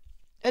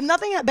 And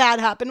nothing bad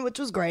happened, which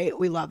was great.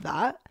 We love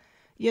that.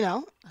 You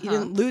know, you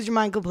didn't lose your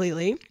mind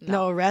completely.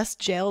 No arrests,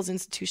 jails,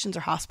 institutions,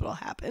 or hospital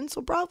happened.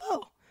 So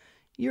bravo.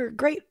 You're a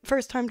great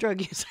first-time drug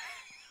user.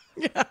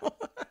 You know?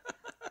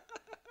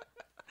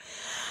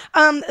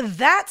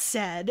 That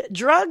said,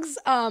 drugs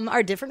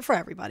are different for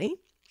everybody.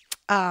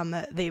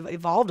 They've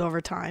evolved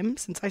over time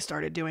since I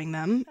started doing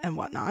them and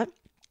whatnot.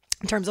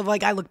 In terms of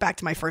like, I look back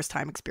to my first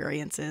time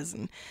experiences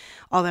and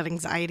all that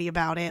anxiety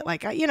about it.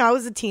 Like, I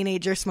was a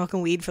teenager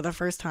smoking weed for the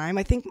first time.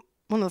 I think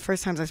one of the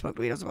first times I smoked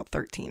weed, I was about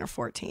 13 or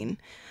 14.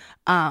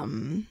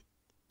 And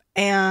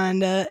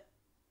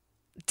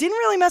didn't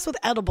really mess with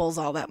edibles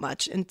all that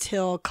much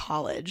until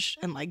college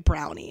and like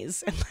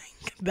brownies. And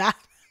like that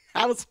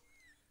was,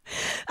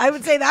 I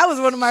would say that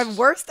was one of my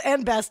worst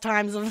and best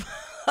times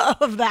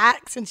of that,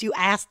 since you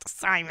asked,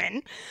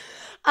 Simon.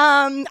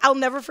 I'll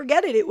never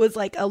forget it. It was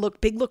like a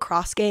big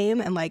lacrosse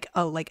game, and like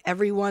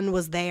everyone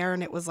was there,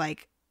 and it was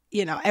like,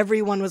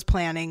 everyone was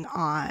planning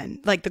on,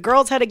 like, the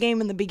girls had a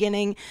game in the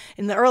beginning,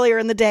 earlier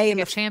in the day, like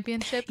and a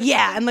championship.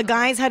 Yeah, and the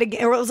guys had a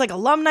game. Or it was like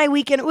alumni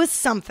weekend. It was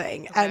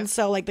something, Okay. and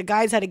so like the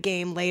guys had a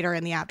game later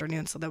in the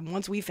afternoon. So then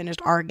once we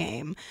finished our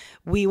game,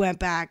 we went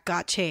back,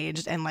 got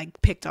changed, and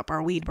like picked up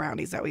our weed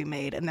brownies that we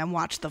made, and then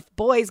watched the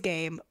boys'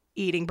 game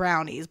eating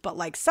brownies. But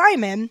like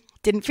Simon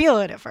didn't feel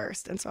it at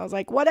first, and so I was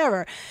like,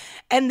 whatever.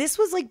 And this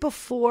was like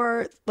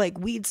before like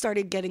weed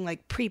started getting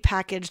like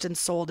prepackaged and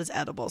sold as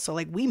edible, so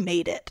like we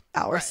made it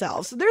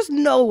ourselves. So there's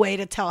no way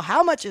to tell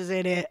how much is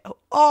in it,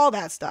 all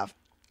that stuff.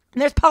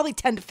 And there's probably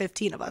 10 to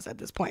 15 of us at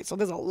this point, so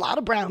there's a lot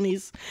of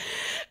brownies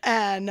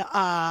and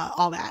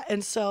all that.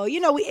 And so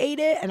we ate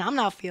it, and I'm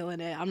not feeling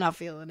it. I'm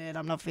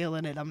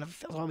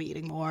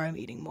eating more,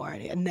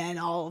 and then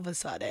all of a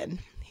sudden,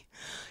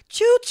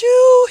 choo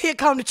choo, here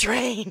come the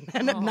train.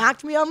 And it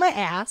knocked me on my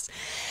ass.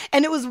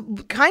 And it was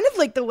kind of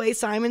like the way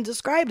Simon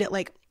described it.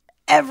 Like,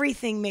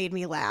 everything made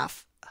me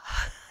laugh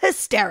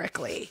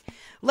hysterically.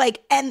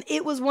 Like, and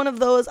it was one of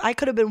those, I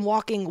could have been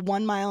walking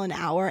 1 mile an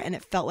hour and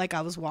it felt like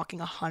I was walking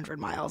 100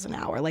 miles an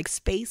hour. Like,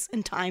 space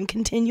and time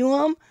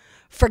continuum,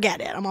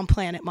 forget it. I'm on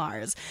planet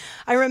Mars.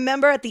 I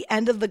remember at the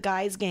end of the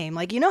guys' game,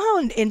 like, how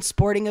in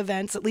sporting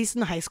events, at least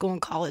in high school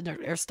and college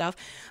or stuff,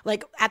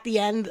 like at the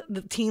end,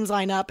 the teams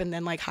line up and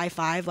then like high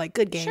five, like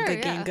good game,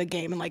 good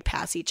game, and like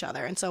pass each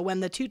other. And so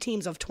when the two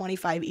teams of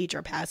 25 each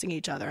are passing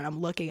each other, and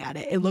I'm looking at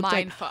it, it looked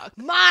like fuck,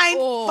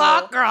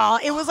 girl.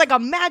 It was like a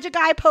Magic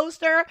Eye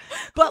poster,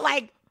 but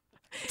like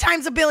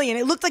times a billion.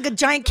 It looked like a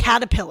giant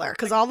caterpillar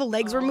because all the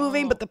legs were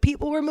moving, but the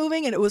people were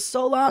moving, and it was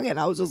so long, and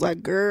I was just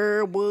like,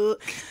 girl, what?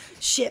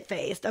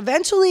 Shit-faced.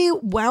 Eventually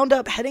wound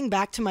up heading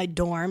back to my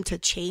dorm to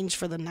change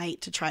for the night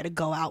to try to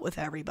go out with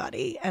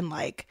everybody, and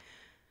like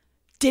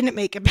didn't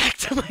make it back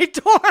to my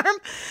dorm.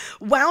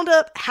 Wound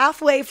up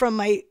halfway from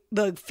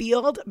the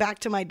field back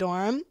to my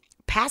dorm,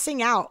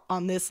 passing out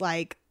on this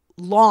like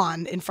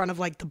lawn in front of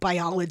like the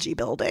biology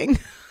building.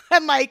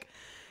 And like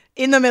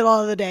in the middle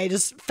of the day,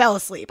 just fell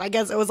asleep. I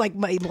guess it was like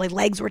my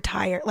legs were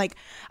tired. Like,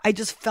 I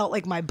just felt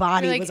like my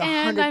body was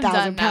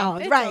 100,000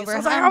 pounds. Right. So I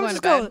was like, I'm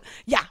just going.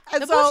 Yeah.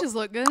 And the bushes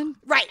look good.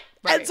 Right.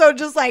 And so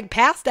just like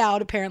passed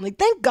out, apparently.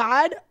 Thank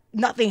God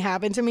nothing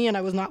happened to me, and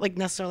I was not like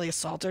necessarily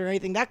assaulted or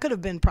anything. That could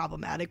have been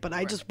problematic, but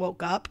I just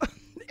woke up.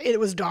 It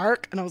was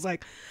dark, and I was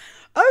like,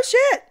 oh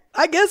shit,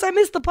 I guess I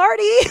missed the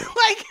party.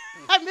 Like,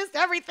 I missed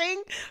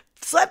everything.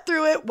 Slept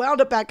through it, wound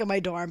up back in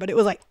my dorm, but it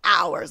was like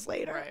hours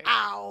later.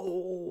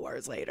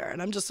 And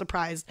I'm just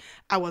surprised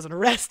I wasn't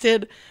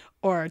arrested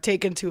or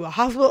taken to a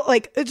hospital.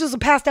 Like, it's just a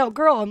passed out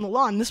girl on the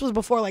lawn. This was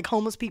before like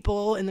homeless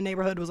people in the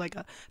neighborhood was like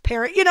a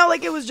parent,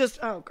 like it was just,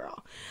 oh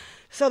girl.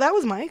 So that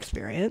was my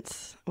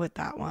experience with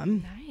that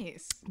one.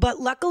 Nice. But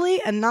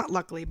luckily, and not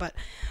luckily, but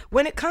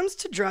when it comes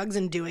to drugs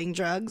and doing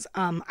drugs,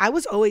 I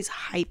was always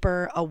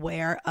hyper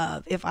aware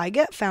of, if I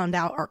get found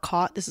out or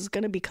caught, this is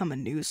going to become a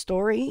news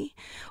story,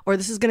 or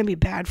this is going to be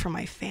bad for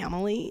my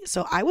family.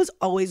 So I was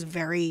always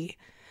very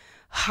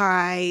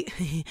high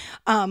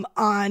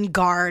on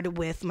guard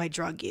with my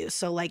drug use.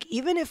 So like,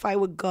 even if I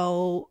would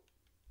go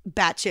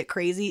batshit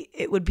crazy,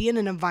 it would be in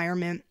an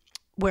environment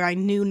where I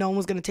knew no one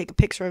was going to take a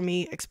picture of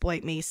me,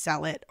 exploit me,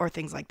 sell it, or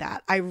things like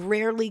that. I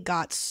rarely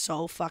got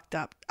so fucked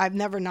up. I've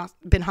never not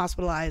been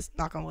hospitalized,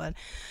 knock on wood.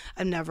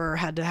 I've never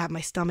had to have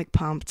my stomach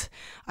pumped.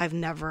 I've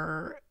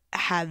never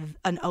had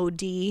an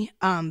OD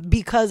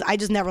because I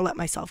just never let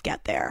myself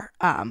get there.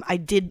 I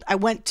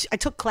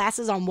took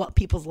classes on what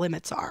people's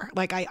limits are.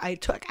 Like I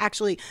took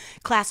actually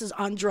classes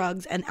on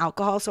drugs and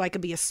alcohol so I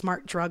could be a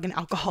smart drug and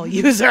alcohol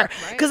user,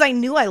 because I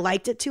knew I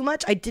liked it too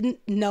much. I didn't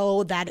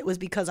know that it was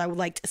because I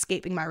liked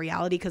escaping my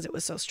reality because it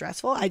was so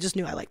stressful. I just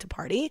knew I liked to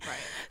party. Right.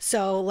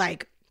 So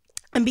like,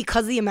 and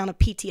because of the amount of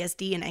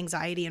PTSD and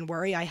anxiety and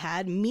worry I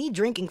had, me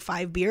drinking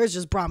 5 beers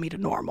just brought me to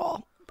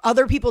normal.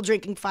 Other people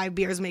drinking 5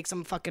 beers makes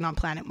them fucking on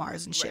planet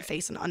Mars and shit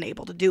face and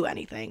unable to do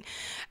anything.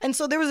 And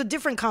so there was a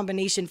different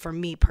combination for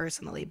me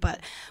personally. But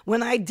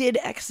when I did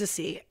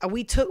ecstasy,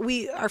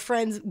 our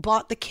friends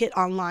bought the kit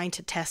online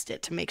to test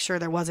it to make sure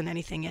there wasn't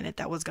anything in it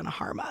that was going to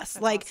harm us.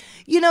 That's like, awesome.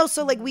 You know,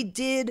 so like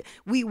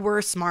we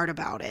were smart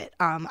about it.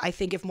 I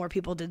think if more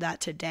people did that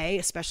today,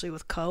 especially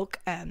with coke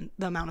and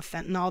the amount of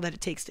fentanyl that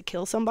it takes to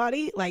kill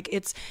somebody, like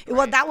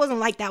that wasn't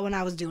like that when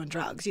I was doing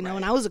drugs. You know,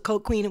 when I was a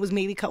coke queen, it was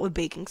maybe cut with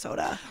baking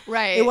soda.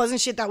 Right. It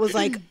wasn't shit that was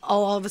like,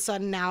 oh, all of a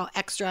sudden now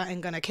extra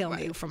and gonna kill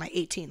me for my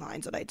 18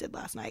 lines that I did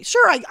last night.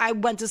 Sure, I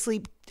went to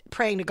sleep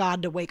praying to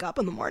God to wake up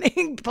in the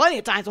morning. Plenty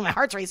of times when my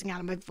heart's racing out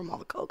of me from all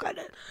the coke I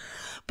did.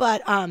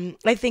 But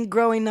I think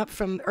growing up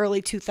from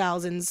early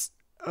 2000s,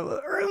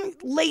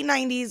 late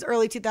 90s,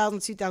 early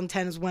 2000s,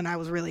 2010 is when I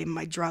was really in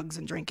my drugs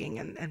and drinking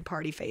and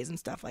party phase and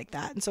stuff like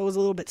that. And so it was a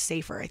little bit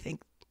safer, I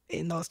think,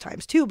 in those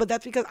times too. But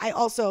that's because I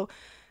also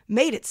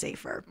made it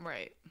safer.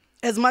 Right.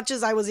 As much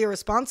as I was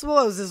irresponsible,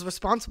 I was as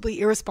responsibly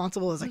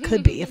irresponsible as I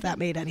could be, if that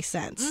made any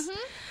sense.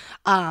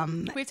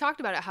 We talked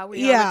about it, how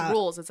we are with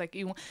rules. It's like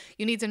you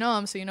need to know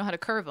them so you know how to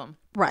curve them.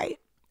 Right.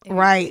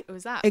 It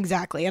was that.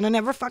 Exactly. And I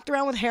never fucked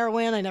around with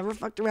heroin. I never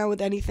fucked around with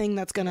anything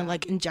that's going to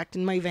like inject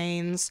in my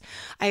veins.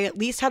 I at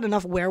least had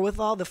enough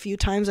wherewithal the few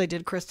times I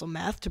did crystal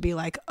meth to be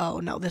like, oh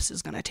no, this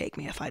is going to take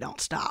me if I don't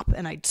stop.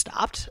 And I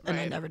stopped and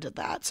I never did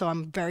that. So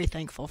I'm very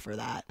thankful for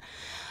that.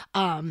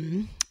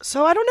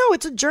 So I don't know.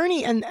 It's a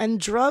journey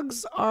and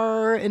drugs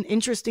are an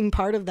interesting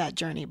part of that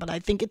journey. But I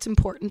think it's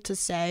important to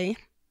say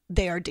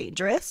they are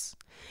dangerous.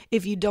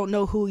 If you don't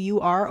know who you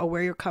are or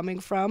where you're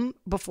coming from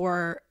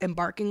before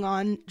embarking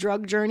on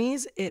drug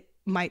journeys, it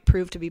might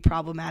prove to be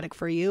problematic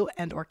for you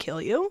and or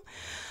kill you.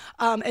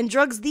 And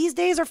drugs these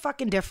days are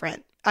fucking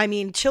different. I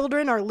mean,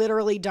 children are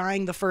literally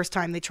dying the first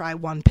time they try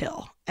one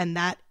pill. And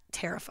that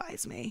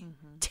terrifies me.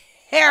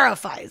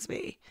 Terrifies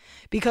me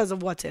because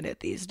of what's in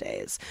it these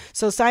days.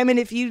 So Simon,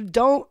 if you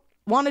don't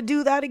want to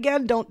do that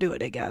again, don't do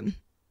it again.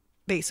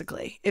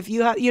 Basically, if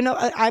you have, you know,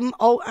 and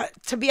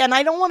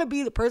I don't want to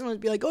be the person to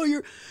be like, oh,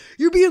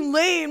 you're being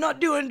lame,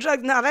 not doing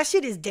drugs. No, that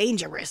shit is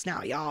dangerous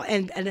now, y'all.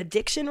 And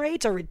addiction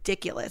rates are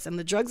ridiculous. And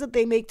the drugs that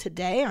they make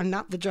today are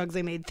not the drugs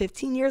they made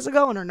 15 years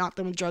ago and are not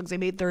the drugs they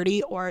made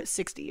 30 or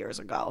 60 years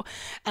ago.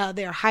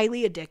 They are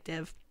highly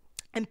addictive.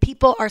 And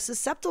people are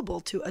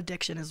susceptible to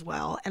addiction as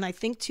well. And I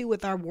think too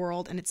with our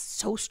world, and it's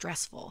so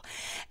stressful.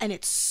 And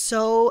it's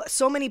so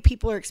many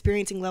people are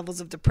experiencing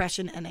levels of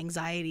depression and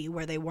anxiety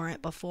where they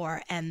weren't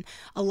before. And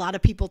a lot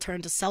of people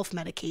turn to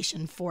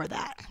self-medication for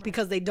that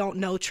because they don't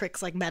know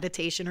tricks like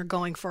meditation or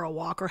going for a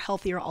walk or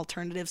healthier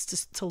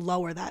alternatives to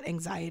lower that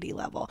anxiety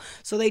level.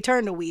 So they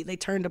turn to weed, they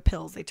turn to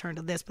pills, they turn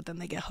to this, but then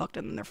they get hooked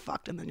and then they're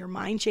fucked. And then your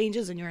mind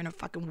changes and you're in a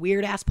fucking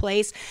weird ass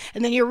place.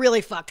 And then you're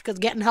really fucked because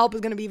getting help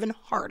is going to be even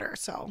harder.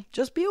 So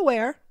just be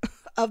aware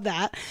of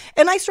that.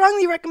 And I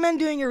strongly recommend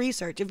doing your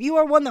research. If you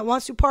are one that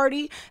wants to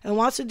party and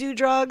wants to do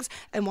drugs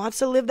and wants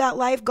to live that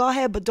life, go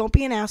ahead, but don't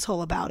be an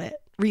asshole about it.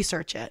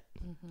 Research it.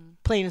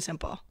 Plain and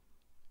simple.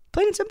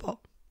 Plain and simple.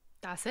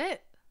 That's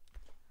it.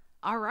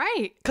 All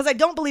right. Because I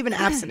don't believe in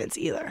abstinence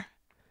either.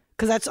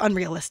 Because that's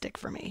unrealistic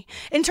for me.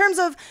 In terms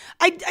of,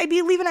 I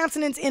believe in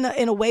abstinence in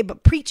a way,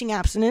 but preaching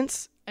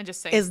abstinence and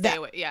just saying stay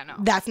away. Yeah, no.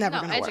 That's never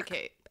going to work.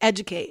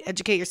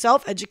 Educate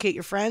yourself, educate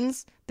your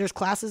friends. There's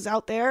classes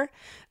out there.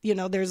 You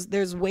know,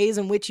 there's ways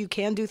in which you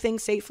can do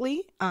things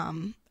safely.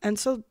 And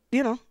so,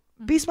 you know,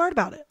 be smart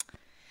about it.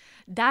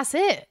 That's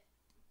it.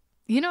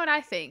 You know what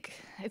I think?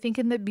 I think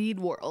in the bead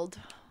world.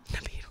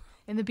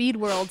 In the bead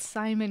world,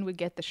 Simon would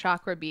get the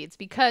chakra beads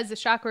because the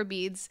chakra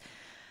beads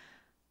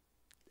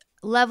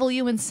level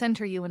you and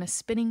center you in a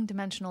spinning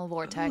dimensional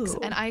vortex. Ooh.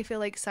 And I feel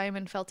like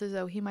Simon felt as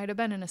though he might have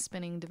been in a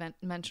spinning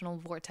dimensional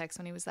vortex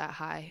when he was that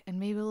high. And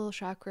maybe a little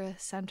chakra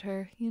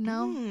center, you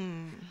know?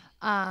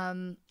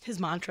 His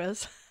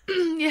mantras.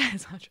 Yeah,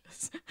 his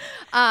mantras.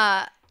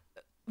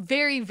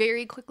 Very,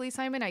 very quickly,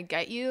 Simon, I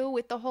get you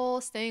with the whole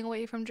staying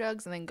away from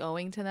drugs and then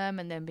going to them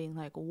and then being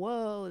like,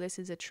 whoa, this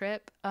is a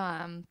trip.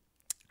 I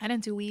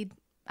didn't do weed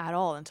at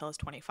all until I was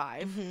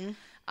 25.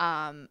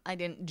 I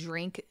didn't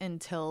drink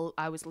until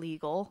I was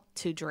legal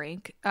to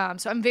drink.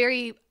 So I'm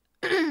very,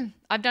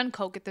 I've done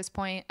coke at this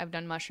point. I've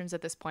done mushrooms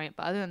at this point.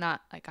 But other than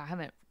that, like I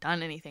haven't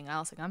done anything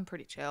else. Like I'm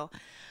pretty chill.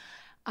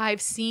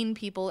 I've seen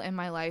people in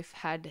my life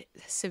had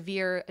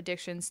severe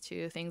addictions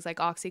to things like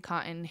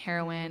Oxycontin,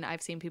 heroin.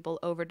 I've seen people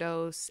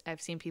overdose. I've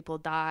seen people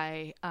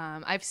die.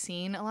 I've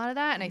seen a lot of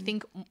that. And I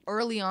think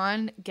early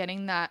on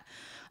getting that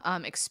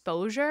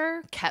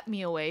exposure kept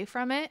me away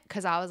from it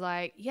because I was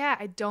like, yeah,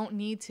 I don't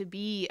need to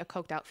be a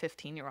coked out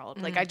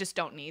 15-year-old. Like I just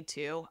don't need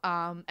to.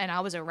 And I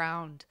was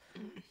around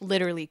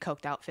literally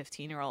coked out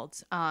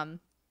 15-year-olds.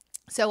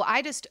 So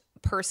I just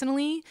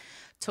personally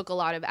took a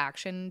lot of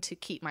action to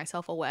keep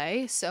myself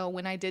away. So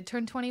when I did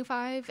turn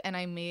 25 and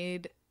I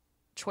made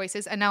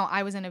choices, and now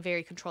I was in a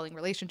very controlling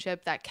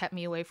relationship that kept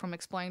me away from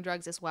exploring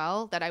drugs as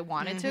well, that I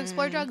wanted to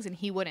explore drugs and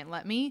he wouldn't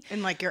let me.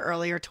 In like your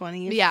earlier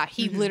 20s? Yeah,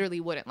 he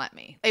literally wouldn't let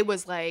me. It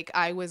was like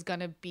I was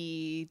going to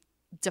be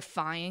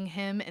defying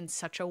him in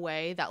such a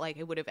way that like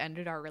it would have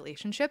ended our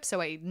relationship.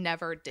 So I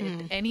never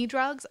did any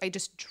drugs. I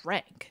just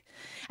drank,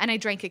 and I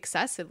drank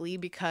excessively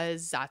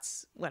because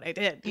that's what I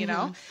did, you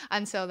know?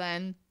 And so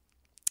then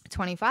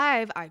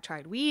 25, I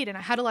tried weed, and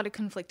I had a lot of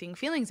conflicting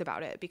feelings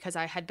about it because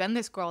I had been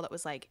this girl that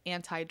was like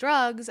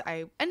anti-drugs.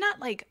 And not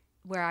like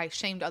where I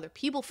shamed other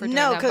people for doing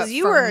that. No, because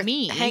you were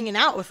hanging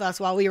out with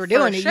us while we were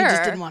doing it. Sure. You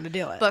just didn't want to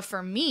do it. But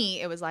for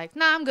me, it was like,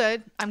 nah, I'm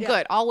good. I'm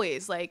good.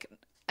 Always. Like,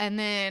 and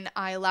then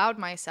I allowed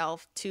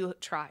myself to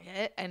try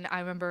it. And I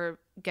remember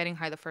getting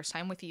high the first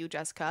time with you,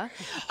 Jessica.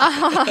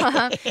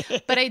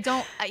 But I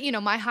don't, you know,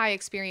 my high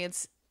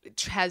experience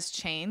has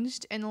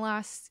changed in the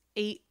last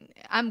 8.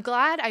 I'm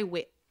glad I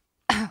wait.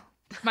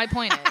 My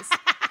point is,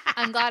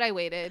 I'm glad I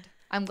waited.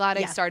 I'm glad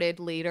I started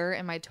later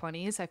in my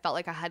 20s. I felt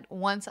like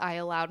once I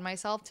allowed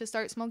myself to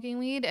start smoking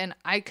weed, and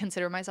I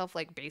consider myself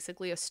like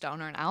basically a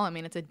stoner now. I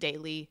mean, it's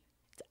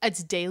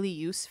daily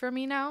use for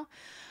me now.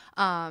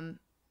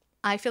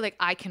 I feel like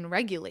I can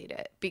regulate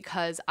it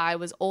because I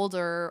was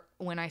older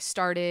when I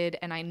started,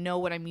 and I know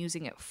what I'm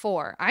using it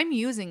for. I'm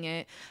using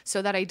it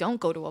so that I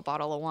don't go to a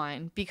bottle of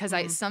wine because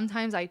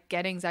sometimes I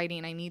get anxiety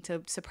and I need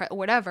to suppress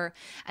whatever,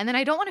 and then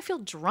I don't want to feel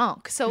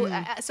drunk. So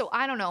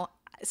I don't know.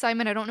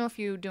 Simon, I don't know if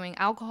you're doing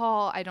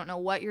alcohol. I don't know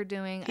what you're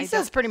doing. He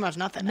says pretty much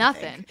nothing.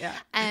 Nothing. Yeah.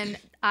 And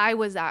I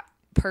was that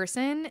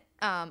person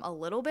a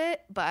little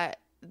bit, but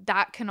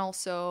that can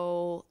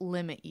also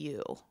limit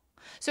you.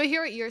 So I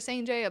hear what you're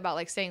saying, Jay, about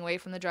like staying away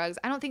from the drugs.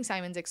 I don't think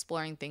Simon's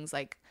exploring things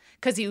like,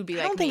 because he would be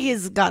like, I don't think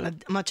he's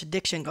got much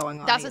addiction going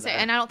on. That's what I'm saying.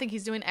 And I don't think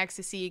he's doing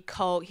ecstasy,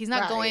 coke. He's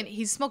not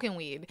he's smoking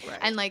weed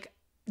and like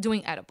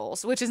doing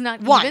edibles, which is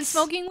not even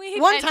smoking weed.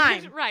 One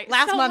time. Right.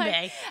 Last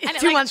Monday. And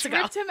 2 months ago.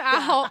 Tripped him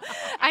out.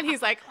 And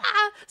he's like,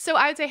 So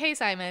I would say, hey,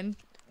 Simon,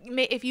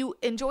 if you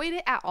enjoyed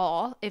it at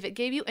all, if it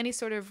gave you any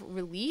sort of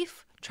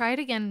relief, try it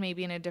again,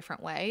 maybe in a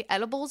different way.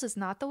 Edibles is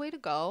not the way to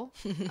go.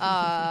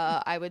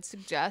 I would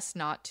suggest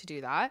not to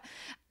do that.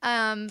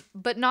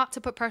 But not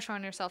to put pressure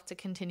on yourself to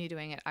continue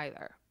doing it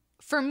either.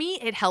 For me,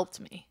 it helped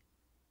me.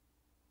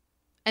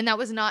 And that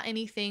was not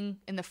anything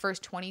in the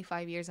first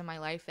 25 years of my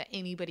life that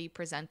anybody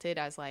presented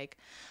as like,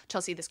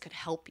 Chelsea, this could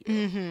help you.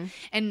 Mm-hmm.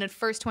 And in the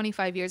first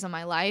 25 years of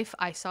my life,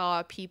 I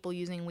saw people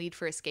using weed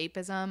for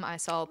escapism. I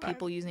saw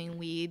people using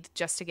weed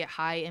just to get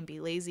high and be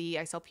lazy.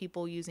 I saw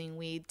people using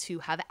weed to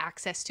have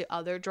access to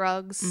other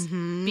drugs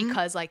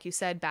because, like you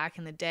said, back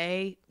in the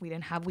day, we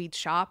didn't have weed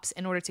shops.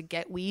 In order to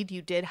get weed,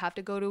 you did have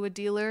to go to a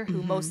dealer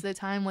who most of the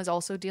time was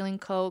also dealing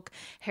coke,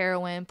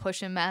 heroin,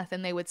 pushing meth.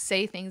 And they would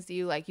say things to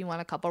you like, you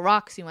want a couple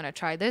rocks? You want to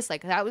try this?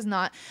 Like that was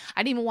not,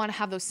 I didn't even want to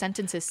have those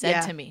sentences said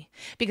to me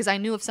because I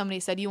knew if somebody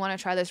said, you want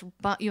to try this,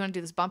 you want to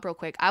do this bump real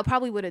quick, I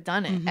probably would have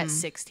done it at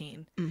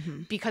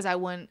 16 because I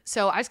wouldn't.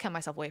 So I just kept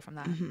myself away from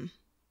that.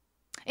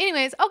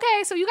 Anyways,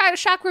 okay. So you got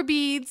chakra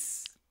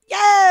beads.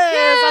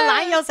 Yes.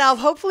 Align yourself.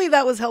 Hopefully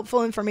that was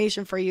helpful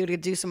information for you to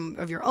do some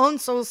of your own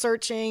soul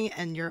searching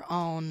and your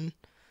own,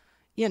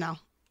 you know,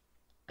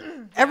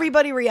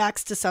 everybody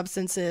reacts to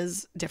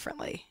substances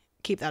differently.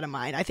 Keep that in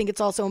mind. I think it's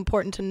also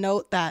important to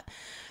note that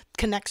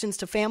connections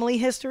to family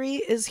history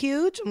is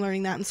huge. I'm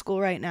learning that in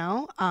school right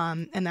now.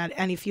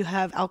 And if you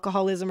have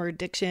alcoholism or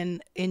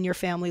addiction in your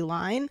family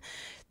line,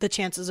 the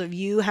chances of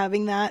you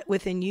having that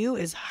within you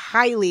is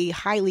highly,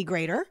 highly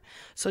greater.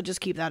 So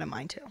just keep that in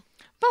mind too.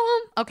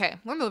 Boom. Okay,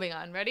 we're moving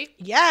on. Ready?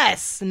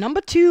 Yes.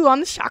 Number 2 on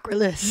the chakra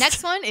list.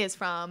 Next one is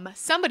from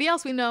somebody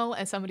else we know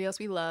and somebody else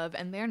we love,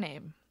 and their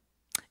name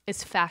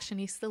is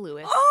Fashionista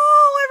Lewis.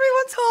 Oh,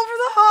 everyone's home for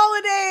the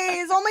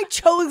holidays. All my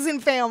chosen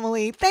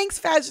family. Thanks,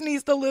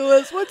 Fashionista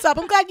Lewis. What's up?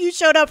 I'm glad you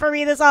showed up for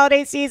me this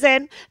holiday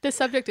season. The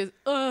subject is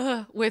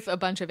with a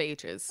bunch of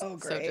H's. Oh,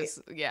 great. So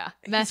just, yeah.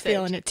 He's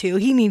feeling it too.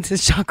 He needs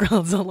his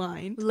chakras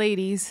aligned.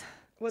 Ladies,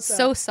 what's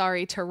so up?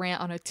 Sorry to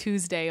rant on a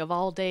Tuesday of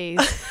all days.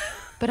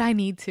 But I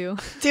need to.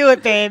 Do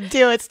it, babe.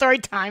 Do it. Story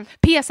time.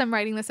 P.S. I'm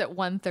writing this at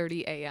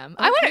 1:30 a.m.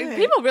 Okay. I want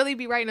people really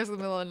be writing this in the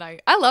middle of the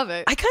night. I love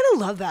it. I kind of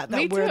love that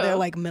Me where too. they're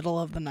like middle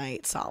of the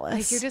night solace.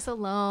 Like you're just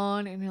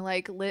alone and you're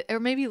like lit,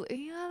 or maybe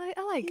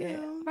I like it.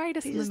 Write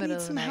us in the middle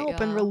of the night. Some help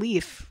and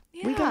relief.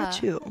 Yeah. We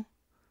got you.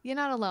 You're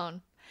not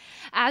alone.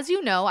 As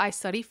you know, I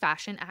study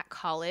fashion at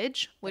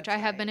college, which I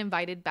have been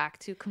invited back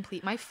to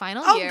complete my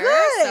final year.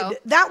 Oh, good. So,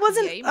 that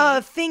wasn't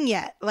a thing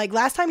yet. Like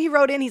last time he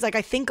wrote in, he's like,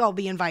 I think I'll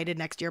be invited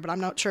next year, but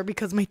I'm not sure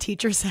because my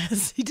teacher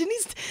says didn't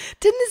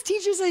his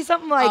teacher say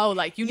something like, oh,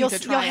 like you need to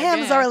try your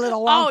hams are a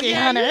little wonky,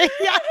 honey.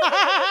 Yeah.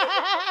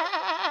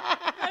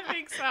 I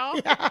think so.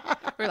 Yeah.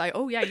 We're like,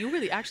 oh yeah, you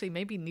really actually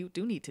maybe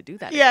do need to do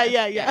that.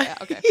 Yeah.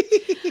 Okay.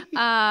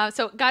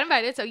 So got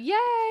invited. So yay.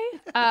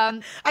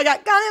 I got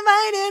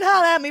invited.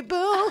 Holla at me,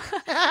 boo.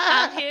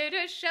 I'm here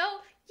to show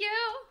you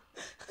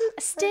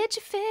a stitch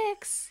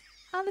fix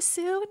on the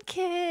sewing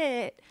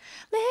kit.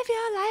 Live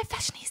your life,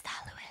 Fashionista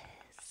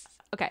Lewis.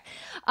 Okay.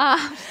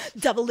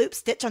 Double loop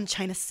stitch on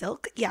China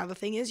silk. Yeah, the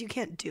thing is, you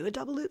can't do a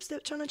double loop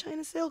stitch on a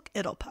China silk.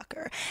 It'll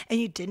pucker. And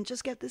you didn't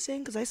just get this in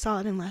because I saw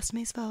it in last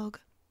May's Vogue.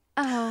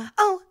 Oh.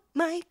 Oh,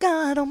 my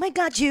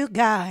God, you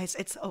guys.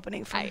 It's the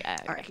opening for me. All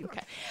right.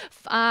 Okay.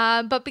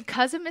 But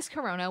because of Miss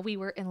Corona, we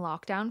were in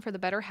lockdown for the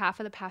better half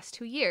of the past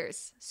 2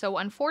 years. So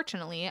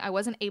unfortunately, I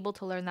wasn't able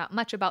to learn that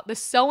much about the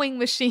sewing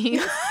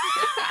machines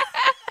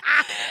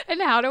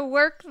and how to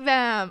work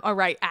them. All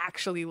right,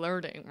 actually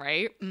learning,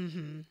 right?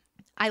 Mm-hmm.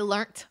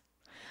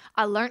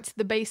 I learned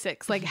the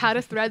basics, like how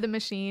to thread the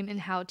machine and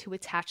how to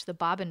attach the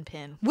bobbin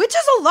pin. Which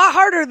is a lot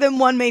harder than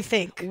one may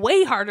think.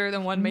 Way harder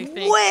than one may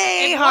think.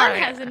 Way harder.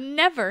 One has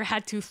never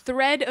had to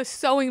thread a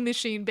sewing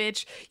machine,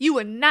 bitch. You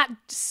would not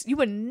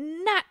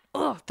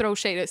throw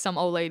shade at some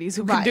old ladies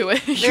who can do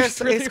it.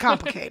 It's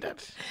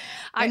complicated.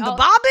 And the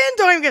bobbin,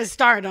 don't even get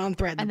started on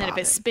thread. And then if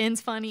it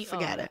spins funny,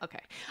 forget it. Okay.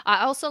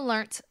 I also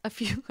learned a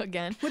few,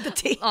 again. With the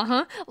T.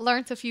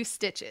 Learned a few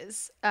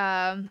stitches.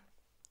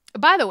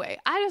 By the way,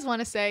 I just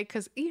want to say,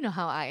 because you know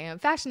how I am,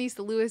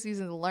 Fashionista Lewis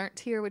using the learnt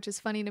here, which is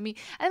funny to me.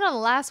 And on the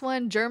last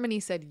one, Germany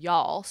said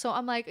y'all. So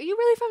I'm like, are you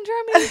really from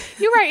Germany?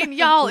 You're writing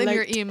y'all in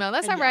your email.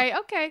 That's all right.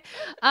 Okay.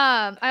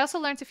 I also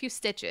learned a few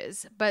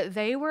stitches, but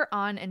they were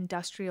on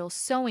industrial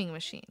sewing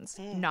machines,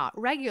 not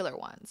regular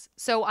ones.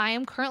 So I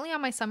am currently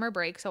on my summer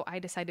break, so I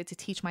decided to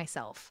teach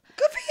myself.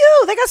 Good for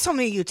you. They got so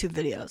many YouTube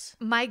videos.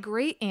 My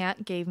great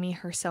aunt gave me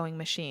her sewing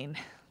machine,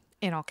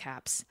 in all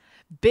caps.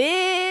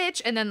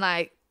 Bitch. And then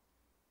like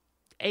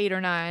 8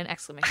 or 9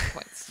 exclamation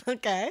points.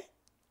 Okay.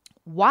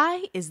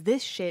 Why is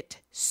this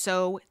shit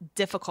so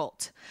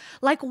difficult?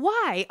 Like,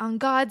 why on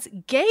God's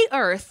gay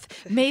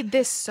earth made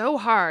this so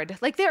hard?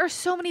 Like, there are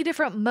so many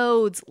different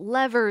modes,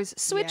 levers,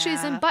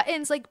 switches, and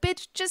buttons. Like,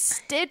 bitch, just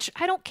stitch.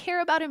 I don't care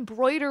about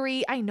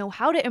embroidery. I know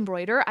how to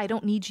embroider. I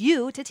don't need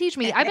you to teach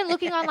me. I've been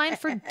looking online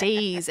for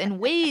days and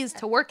ways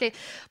to work it,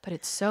 but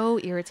it's so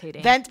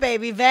irritating. Vent,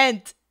 baby,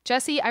 vent.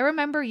 Jesse, I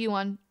remember you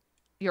on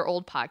your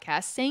old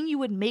podcast saying you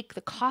would make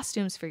the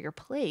costumes for your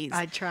plays.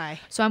 I'd try.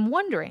 So I'm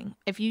wondering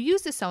if you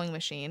use the sewing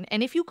machine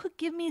and if you could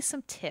give me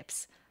some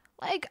tips.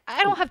 Like,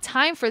 I don't have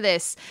time for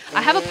this.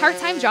 I have a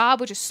part-time job,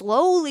 which is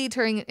slowly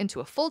turning into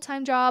a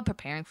full-time job,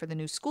 preparing for the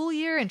new school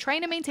year and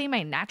trying to maintain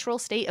my natural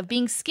state of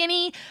being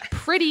skinny,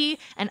 pretty,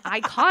 and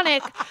iconic.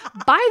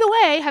 By the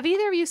way, have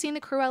either of you seen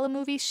the Cruella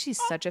movie?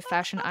 She's such a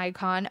fashion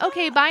icon.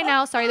 Okay, bye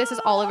now. Sorry, this is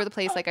all over the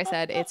place. Like I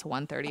said, it's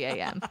 1:30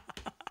 a.m.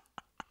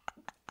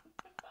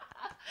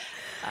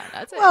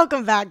 That's it.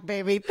 Welcome back,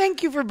 baby.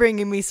 Thank you for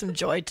bringing me some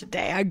joy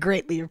today. I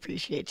greatly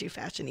appreciate you,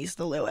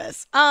 Fashionista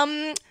Lewis.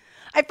 I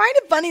find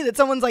it funny that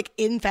someone's like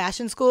in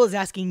fashion school is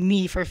asking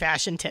me for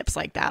fashion tips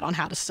like that on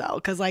how to sew.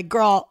 Because like,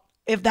 girl,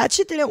 if that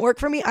shit didn't work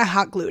for me, I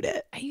hot glued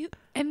it.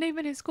 And they've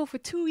been in school for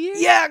 2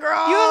 years? Yeah,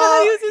 girl. You don't know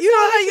how to use this You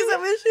know how to use that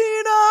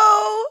machine,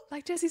 oh.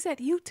 Like Jesse said,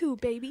 YouTube,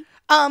 baby.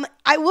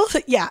 I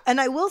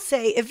will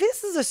say, if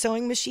this is a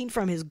sewing machine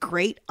from his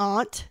great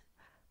aunt,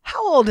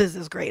 how old is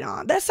this great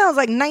aunt? That sounds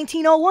like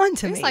 1901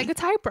 to me. It's like a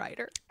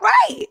typewriter.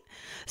 Right.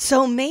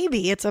 So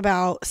maybe it's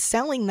about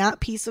selling that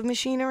piece of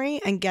machinery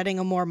and getting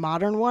a more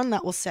modern one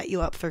that will set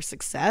you up for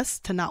success,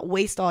 to not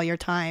waste all your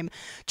time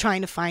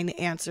trying to find the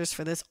answers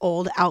for this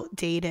old,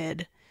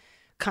 outdated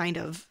kind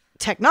of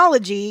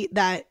technology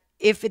that,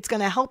 if it's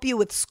going to help you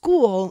with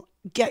school,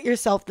 get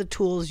yourself the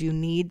tools you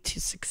need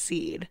to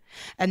succeed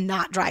and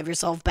not drive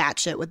yourself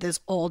batshit with this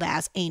old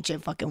ass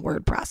ancient fucking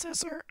word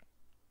processor.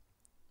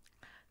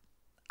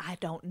 I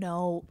don't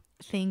know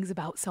things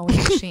about sewing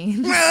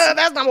machines.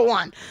 That's number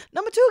 1.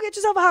 Number 2, get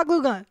yourself a hot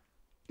glue gun.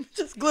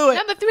 Just glue it.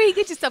 Number 3,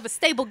 get yourself a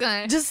staple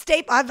gun. Just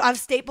I've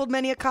stapled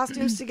many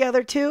costumes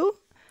together too.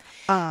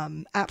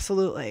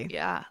 Absolutely.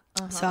 Yeah.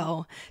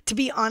 So to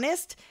be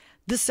honest,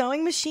 the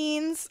sewing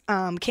machines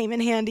came in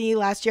handy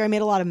last year. I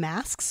made a lot of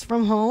masks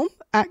from home,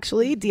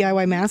 actually,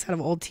 DIY masks out of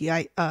old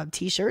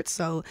t-shirts.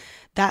 So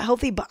that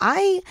healthy. But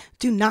I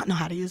do not know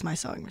how to use my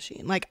sewing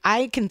machine. Like,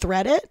 I can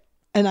thread it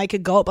and I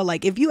could go, but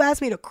like, if you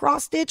ask me to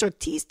cross stitch or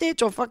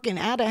T-stitch or fucking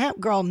add a hem,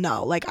 girl,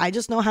 no. Like, I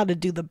just know how to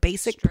do the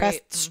basic press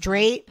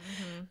straight,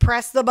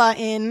 press the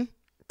button,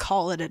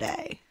 call it a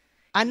day.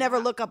 I never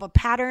look up a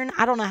pattern.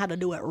 I don't know how to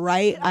do it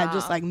right. I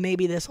just like,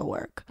 maybe this will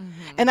work.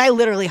 And I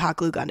literally hot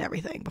glue gunned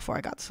everything before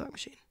I got the sewing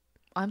machine.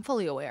 I'm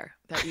fully aware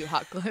that you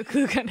hot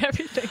glue gun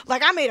everything.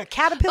 Like, I made a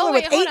caterpillar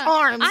with 8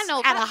 arms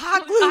out of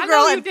hot glue,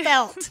 girl, and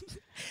felt.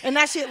 And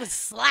that shit was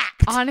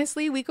slapped.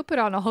 Honestly, we could put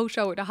on a whole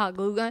show with a hot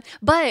glue gun.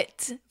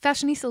 But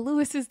Fashionista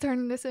Lewis is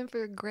turning this in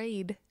for a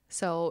grade.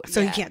 So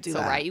you can't do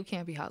that. Right, you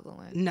can't be hot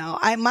gluing. No,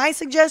 my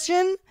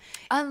suggestion,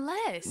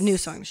 unless new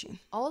sewing machine.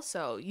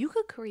 Also, you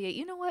could create,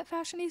 you know what,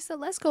 Fashionista?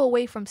 Let's go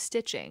away from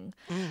stitching.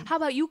 How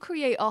about you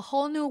create a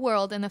whole new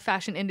world in the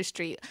fashion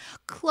industry?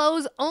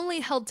 Clothes only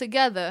held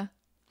together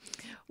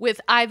with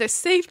either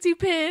safety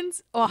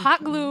pins or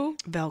hot glue,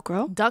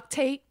 Velcro, duct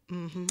tape.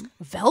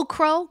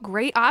 Velcro,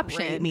 great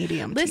option. Great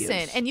medium. Listen,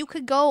 to use. and you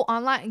could go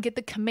online and get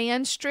the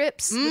command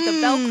strips with the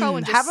Velcro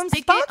and just have them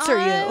stick sponsor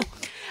it on, you.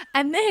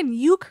 and then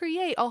you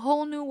create a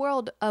whole new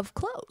world of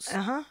clothes.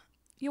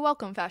 You're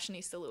welcome,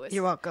 Fashionista Lewis.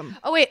 You're welcome.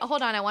 Oh wait,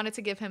 hold on. I wanted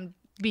to give him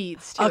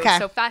beads too. Okay.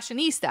 So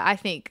Fashionista, I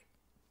think,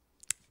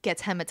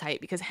 gets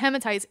hematite because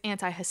hematite's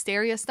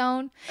anti-hysteria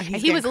stone, and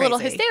he was a little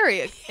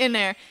hysteric in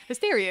there.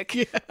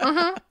 Hysteric.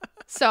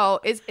 So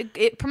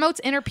it promotes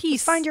inner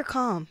peace. Just find your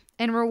calm.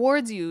 And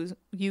rewards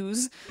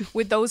use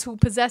with those who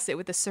possess it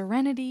with the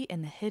serenity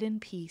and the hidden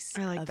peace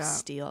of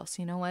steel.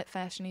 So you know what,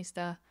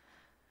 Fashionista?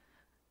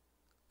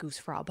 Goose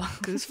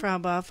Fraba. Goose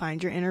Fraba,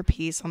 find your inner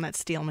peace on that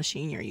steel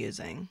machine you're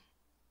using.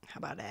 How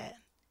about it?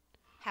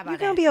 You're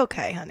going to be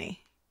okay,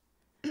 honey.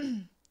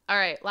 All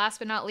right, last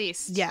but not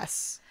least.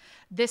 Yes.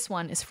 This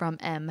one is from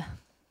M.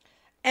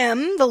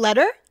 M, the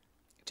letter?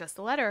 Just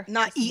the letter.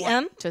 Not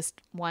E-M? Just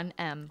one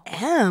M.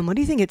 M, what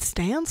do you think it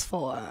stands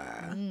for?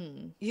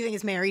 You think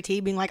it's Mary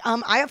T being like,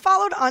 I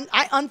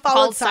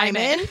unfollowed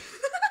Simon.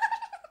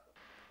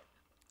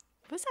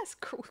 What's that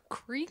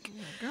creak?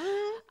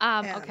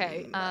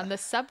 Okay. The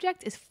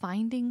subject is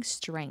finding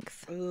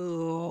strength.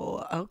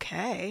 Ooh,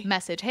 okay.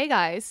 Message. Hey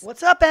guys.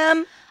 What's up,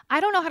 M? I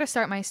don't know how to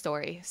start my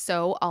story,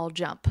 so I'll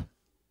jump.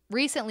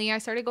 Recently, I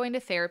started going to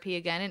therapy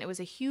again, and it was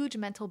a huge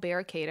mental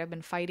barricade I've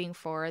been fighting with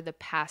for the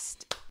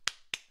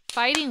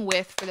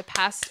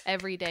past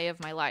every day of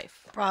my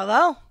life.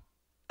 Bravo.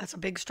 That's a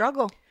big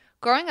struggle.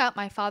 Growing up,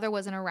 my father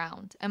wasn't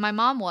around, and my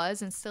mom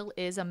was and still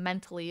is a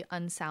mentally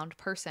unsound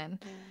person.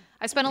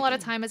 I spent a lot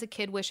of time as a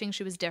kid wishing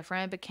she was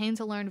different, but came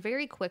to learn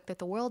very quick that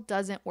the world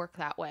doesn't work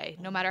that way,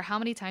 no matter how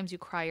many times you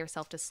cry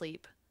yourself to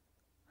sleep.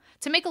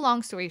 To make a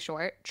long story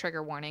short,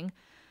 trigger warning,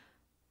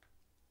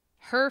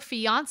 her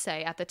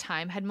fiance at the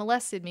time had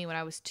molested me when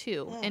I was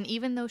 2, and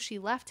even though she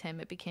left him,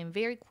 it became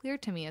very clear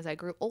to me as I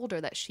grew older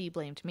that she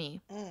blamed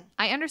me.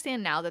 I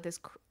understand now that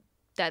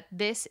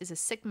this is a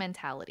sick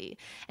mentality,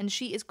 and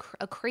she is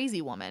a crazy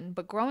woman,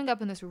 but growing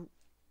up in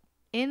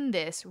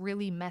this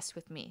really messed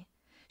with me.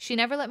 She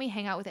never let me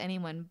hang out with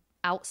anyone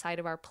outside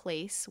of our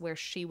place where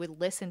she would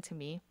listen to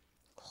me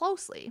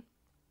closely.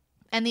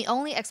 And the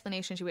only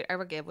explanation she would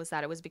ever give was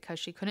that it was because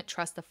she couldn't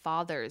trust the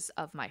fathers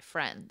of my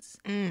friends.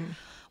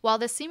 While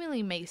this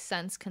seemingly made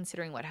sense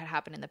considering what had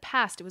happened in the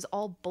past, it was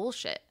all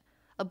bullshit.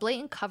 A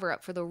blatant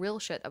cover-up for the real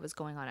shit that was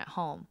going on at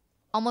home.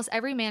 Almost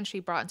every man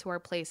she brought into our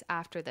place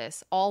after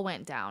this all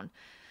went down.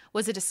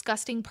 Was a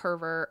disgusting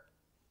pervert.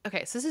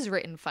 Okay, so this is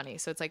written funny,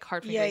 so it's like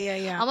hard for me to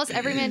read. Yeah. Almost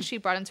every man she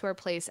brought into our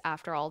place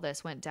after all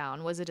this went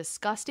down was a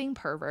disgusting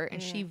pervert,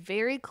 and she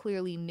very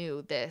clearly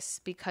knew this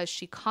because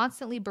she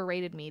constantly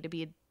berated me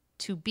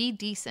to be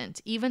decent,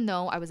 even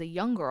though I was a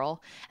young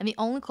girl, and the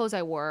only clothes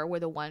I wore were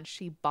the ones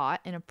she bought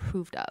and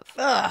approved of.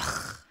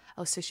 Ugh.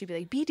 Oh, so she'd be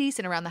like, be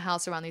decent around the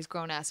house around these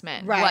grown-ass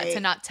men. Right. What, to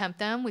not tempt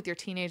them with your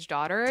teenage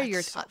daughter,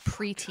 your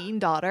preteen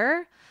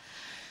daughter?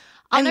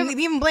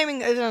 Even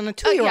blaming it on a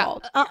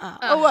 2-year-old.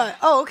 Oh, what?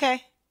 Oh,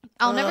 okay.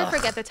 I'll never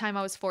forget the time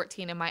I was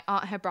 14 and my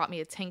aunt had brought me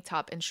a tank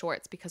top and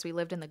shorts because we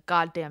lived in the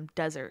goddamn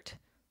desert.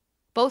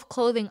 Both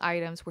clothing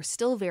items were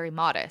still very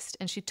modest,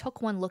 and she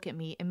took one look at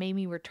me and made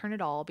me return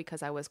it all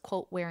because I was,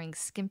 quote, wearing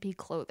skimpy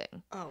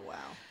clothing. Oh, wow.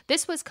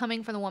 This was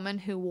coming from the woman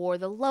who wore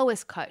the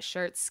lowest cut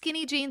shirts,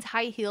 skinny jeans,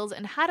 high heels,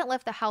 and hadn't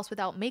left the house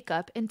without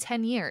makeup in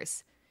 10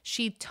 years.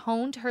 She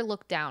toned her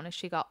look down as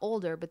she got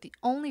older, but the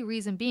only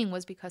reason being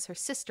was because her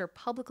sister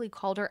publicly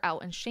called her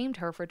out and shamed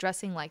her for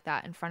dressing like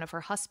that in front of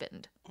her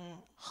husband.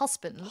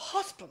 Husband.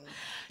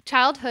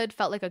 Childhood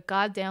felt like a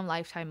goddamn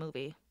Lifetime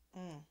movie.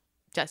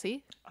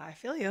 Jesse? I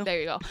feel you. There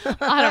you go.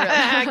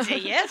 I don't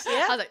really. Yes,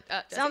 yeah. I was like,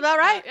 sounds about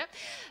right. Yeah.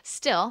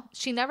 Still,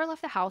 she never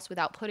left the house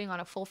without putting on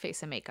a full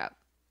face of makeup.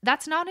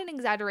 That's not an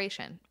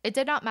exaggeration. It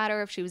did not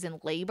matter if she was in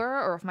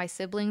labor or if my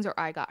siblings or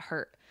I got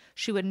hurt.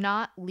 She would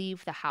not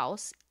leave the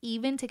house,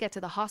 even to get to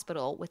the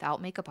hospital,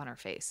 without makeup on her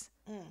face.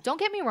 Don't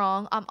get me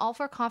wrong, I'm all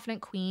for a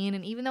confident queen,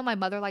 and even though my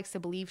mother likes to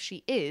believe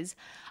she is,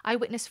 I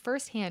witnessed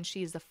firsthand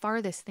she is the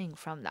farthest thing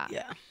from that.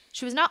 Yeah.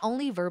 She was not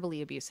only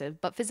verbally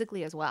abusive, but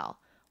physically as well.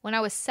 When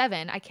I was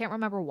 7, I can't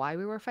remember why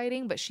we were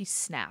fighting, but she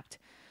snapped.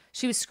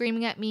 She was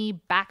screaming at me,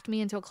 backed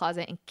me into a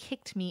closet, and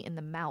kicked me in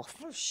the mouth.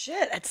 Oh,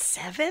 shit. At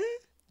 7?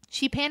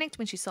 She panicked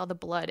when she saw the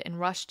blood and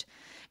rushed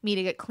me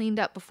to get cleaned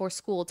up before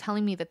school,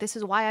 telling me that this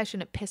is why I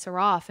shouldn't piss her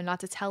off and not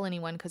to tell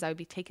anyone because I would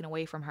be taken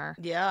away from her.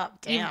 Yeah,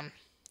 damn.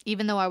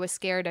 Even though I was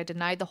scared, I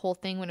denied the whole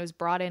thing when it was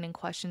brought in and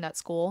questioned at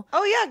school.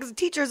 Oh, yeah, because the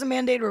teacher is a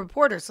mandated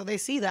reporter, so they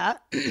see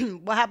that.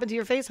 What happened to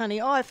your face, honey?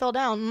 Oh, I fell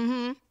down.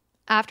 Mm-hmm.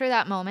 After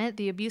that moment,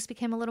 the abuse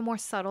became a little more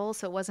subtle,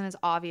 so it wasn't as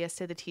obvious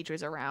to the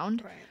teachers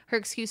around. Right. Her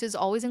excuses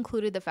always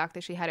included the fact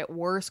that she had it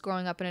worse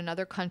growing up in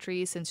another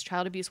country since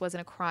child abuse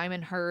wasn't a crime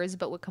in hers,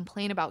 but would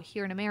complain about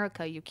here in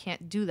America, you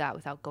can't do that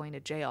without going to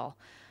jail.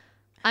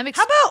 How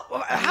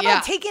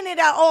about taking it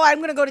out? Oh, I'm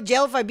going to go to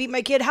jail if I beat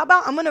my kid. How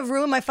about I'm going to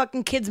ruin my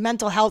fucking kid's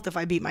mental health if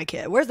I beat my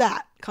kid? Where's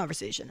that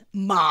conversation?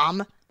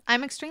 Mom.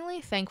 I'm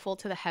extremely thankful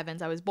to the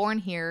heavens I was born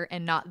here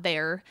and not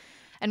there.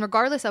 And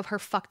regardless of her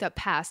fucked up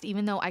past,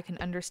 even though I can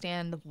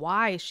understand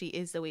why she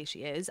is the way she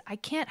is, I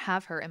can't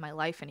have her in my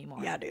life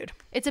anymore. Yeah, dude.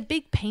 It's a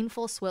big,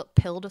 painful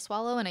pill to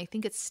swallow, and I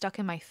think it's stuck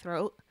in my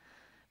throat.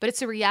 But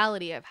it's a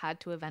reality I've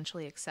had to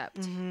eventually accept.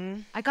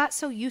 Mm-hmm. I got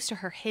so used to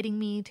her hitting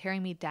me,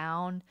 tearing me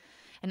down,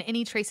 and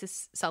any trace of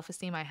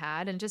self-esteem I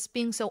had, and just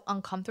being so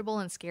uncomfortable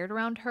and scared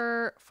around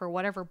her for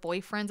whatever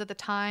boyfriends at the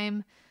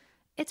time.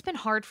 It's been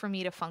hard for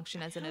me to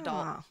function as an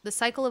adult. Yeah. The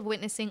cycle of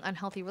witnessing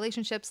unhealthy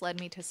relationships led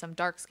me to some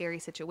dark, scary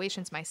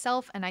situations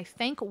myself, and I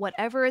thank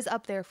whatever is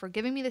up there for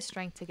giving me the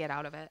strength to get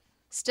out of it.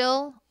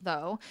 Still,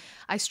 though,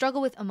 I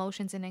struggle with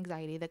emotions and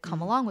anxiety that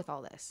come along with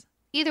all this.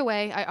 Either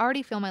way, I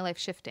already feel my life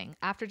shifting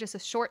after just a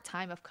short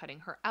time of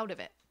cutting her out of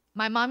it.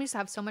 My mom used to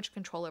have so much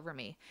control over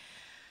me.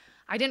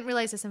 I didn't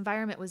realize this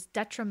environment was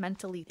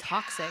detrimentally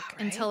toxic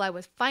until I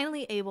was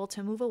finally able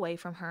to move away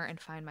from her and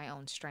find my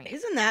own strength.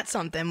 Isn't that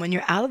something? When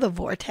you're out of the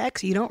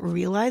vortex, you don't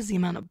realize the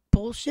amount of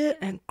bullshit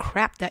and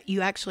crap that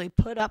you actually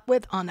put up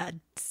with on a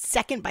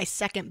second by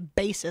second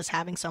basis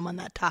having someone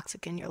that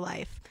toxic in your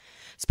life,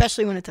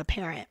 especially when it's a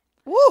parent.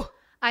 Woo!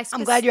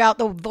 I'm glad you're out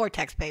the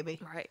vortex, baby.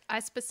 Right.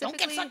 Don't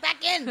get sucked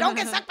back in. Don't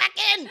get sucked back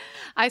in.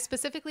 I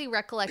specifically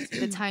recollect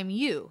the time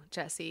you,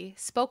 Jesse,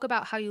 spoke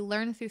about how you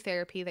learned through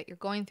therapy that you're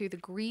going through the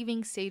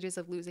grieving stages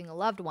of losing a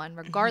loved one,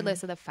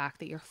 regardless of the fact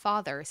that your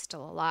father is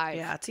still alive.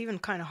 Yeah, it's even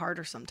kind of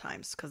harder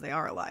sometimes because they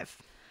are alive.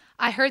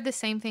 I heard the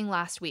same thing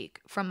last week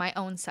from my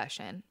own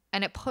session,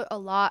 and it put a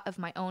lot of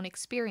my own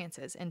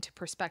experiences into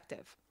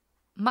perspective.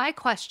 My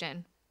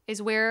question is,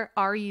 where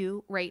are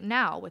you right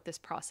now with this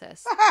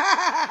process?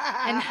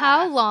 And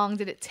how long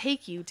did it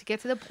take you to get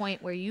to the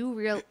point where you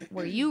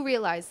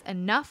realized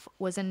enough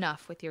was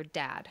enough with your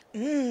dad?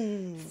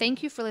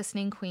 Thank you for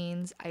listening,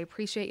 Queens. I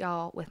appreciate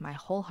y'all with my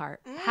whole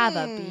heart. Have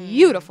a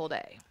beautiful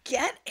day.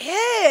 Get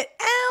it,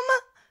 Em.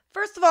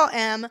 First of all,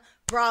 Em,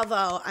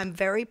 bravo. I'm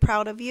very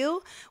proud of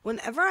you.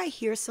 Whenever I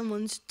hear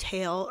someone's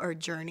tale or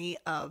journey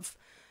of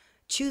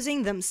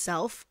choosing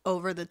themselves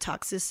over the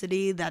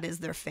toxicity that is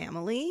their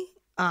family,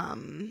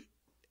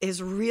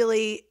 is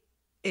really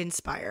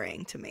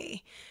inspiring to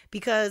me,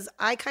 because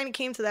I kind of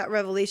came to that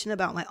revelation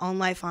about my own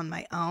life on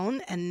my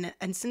own, and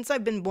since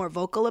I've been more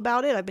vocal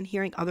about it, I've been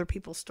hearing other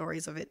people's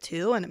stories of it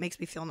too, and it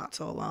makes me feel not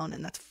so alone,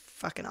 and that's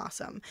fucking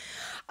awesome.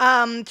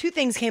 Two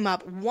things came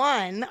up.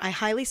 One, I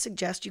highly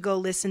suggest you go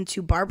listen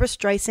to Barbara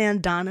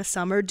Streisand Donna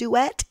Summer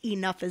duet,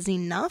 Enough is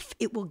Enough.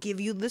 It will give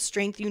you the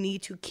strength you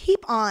need to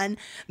keep on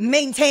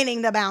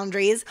maintaining the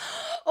boundaries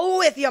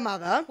with your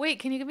mother. Wait,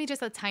 can you give me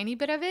just a tiny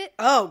bit of it?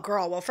 Oh,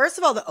 girl. Well, first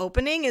of all, the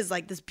opening is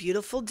like this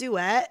beautiful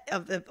duet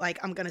of the, like,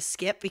 I'm going to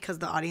skip because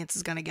the audience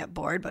is going to get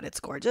bored, but it's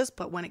gorgeous.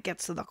 But when it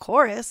gets to the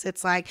chorus,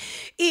 it's like,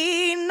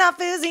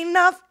 enough is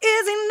enough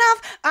is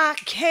enough. I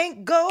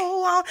can't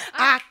go on.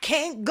 I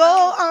can't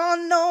go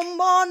on no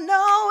more.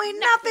 No,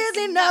 enough is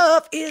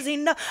enough is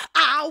enough.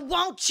 I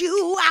want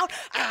you out.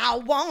 I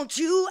want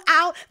you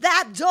out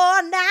that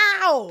door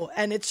now.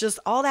 And it's just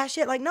all that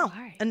shit. Like, no,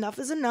 enough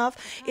is enough.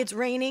 It's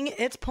raining.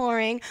 It's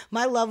pouring.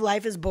 My love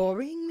life is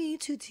boring me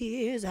to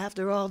tears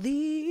after all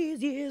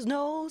these years.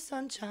 No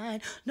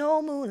sunshine,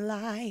 no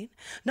moonlight,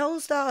 no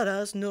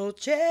stardust, no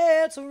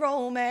chance of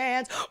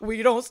romance.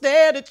 We don't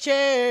stand a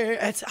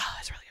chance. It's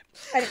really good.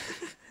 Anyway.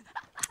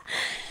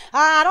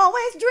 I'd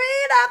always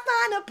dreamed I'd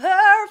find a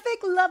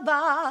perfect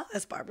lover.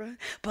 That's Barbara.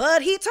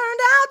 But he turned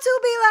out to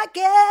be like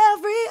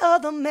every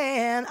other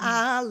man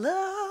I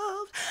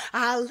loved.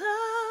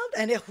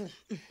 And it,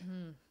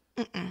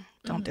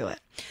 don't do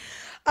it.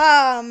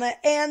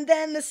 And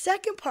then the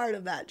second part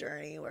of that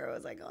journey, where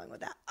was I going with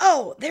that?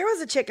 Oh, there was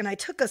a chick, and I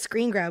took a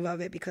screen grab of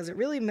it because it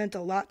really meant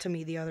a lot to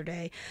me the other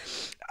day.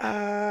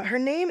 Her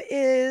name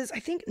is, I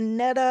think,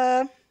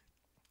 Neda.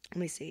 Let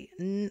me see.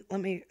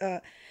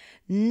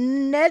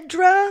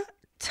 Nedra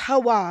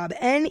Tawwab,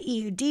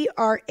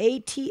 Nedratawwab.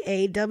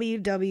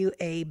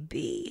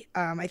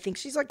 I think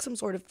she's like some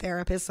sort of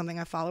therapist, something.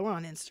 I follow her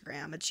on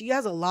Instagram, and she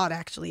has a lot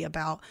actually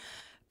about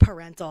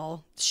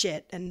parental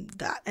shit and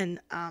that.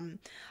 And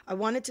I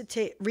wanted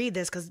to read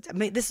this because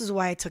this is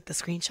why I took the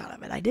screenshot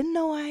of it. I didn't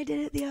know why I did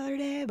it the other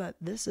day, but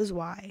this is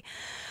why.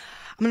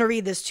 I'm gonna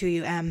read this to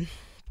you, Em.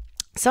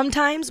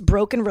 Sometimes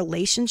broken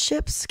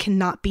relationships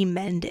cannot be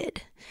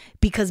mended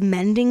because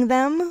mending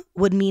them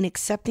would mean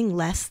accepting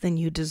less than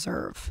you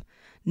deserve,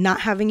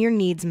 not having your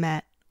needs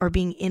met, or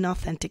being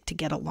inauthentic to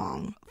get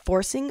along.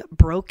 Forcing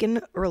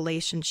broken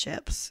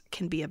relationships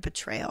can be a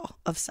betrayal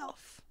of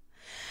self.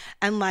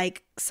 And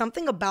like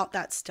something about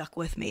that stuck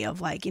with me of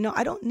like,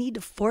 I don't need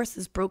to force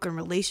this broken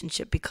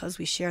relationship because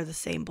we share the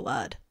same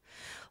blood.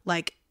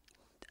 Like,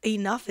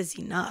 enough is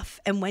enough.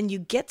 And when you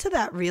get to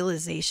that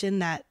realization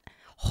that,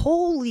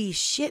 holy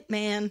shit,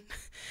 man,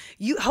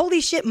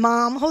 holy shit,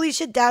 mom, holy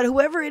shit, dad,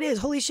 whoever it is,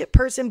 holy shit,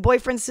 person,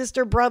 boyfriend,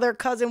 sister, brother,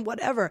 cousin,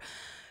 whatever,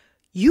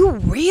 you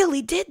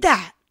really did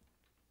that.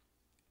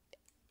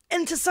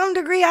 And to some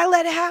degree, I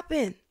let it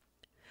happen.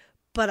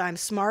 But I'm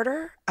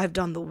smarter, I've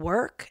done the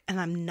work,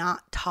 and I'm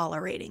not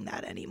tolerating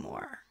that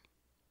anymore.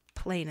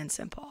 Plain and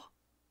simple.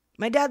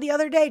 My dad the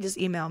other day just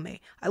emailed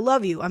me, I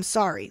love you, I'm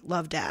sorry,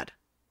 love, Dad.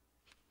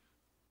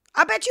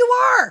 I bet you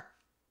are.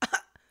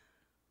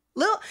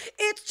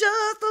 It's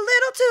just a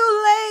little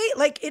too late.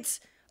 Like, it's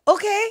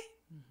okay.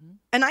 Mm-hmm.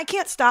 And I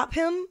can't stop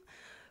him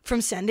from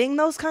sending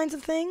those kinds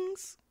of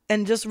things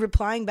and just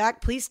replying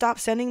back, please stop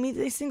sending me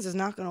these things. It's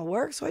not going to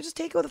work. So I just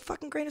take it with a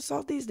fucking grain of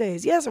salt these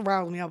days. Yes, it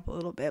riles me up a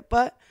little bit,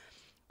 but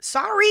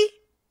sorry.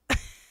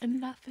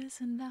 Enough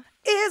is enough.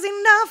 Is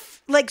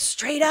enough. Like,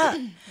 straight up.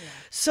 Yeah.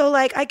 So,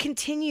 like, I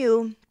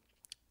continue.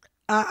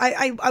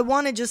 I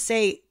want to just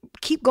say,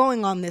 keep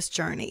going on this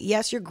journey.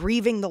 Yes, you're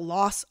grieving the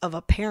loss of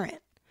a parent.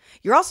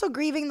 You're also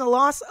grieving the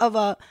loss of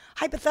a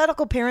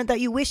hypothetical parent that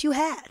you wish you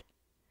had.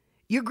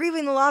 You're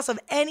grieving the loss of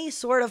any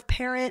sort of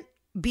parent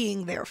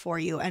being there for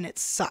you, and it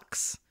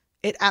sucks.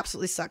 It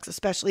absolutely sucks,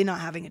 especially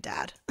not having a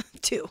dad,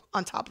 too,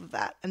 on top of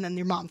that. And then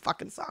your mom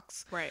fucking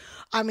sucks. Right.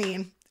 I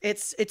mean,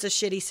 it's a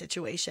shitty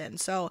situation.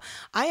 So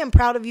I am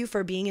proud of you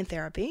for being in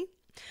therapy.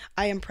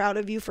 I am proud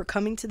of you for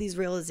coming to these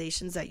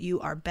realizations that you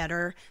are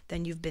better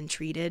than you've been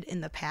treated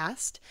in the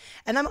past.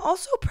 And I'm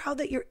also proud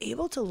that you're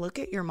able to look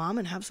at your mom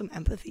and have some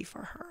empathy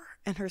for her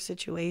and her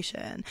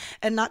situation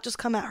and not just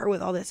come at her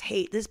with all this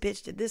hate. This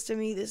bitch did this to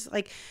me. This,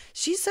 like,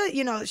 she said,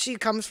 you know, she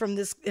comes from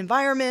this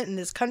environment in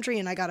this country,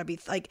 and I gotta be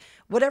like,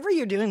 whatever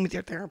you're doing with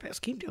your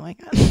therapist, keep doing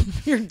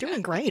it. You're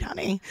doing great,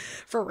 honey,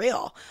 for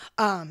real.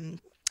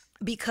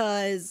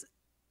 Because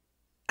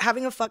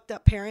having a fucked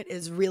up parent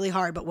is really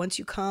hard, but once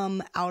you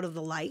come out of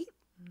the light,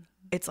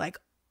 it's like,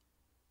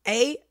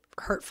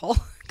 hurtful,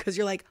 because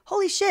you're like,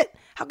 holy shit,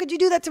 how could you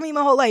do that to me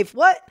my whole life?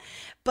 What?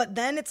 But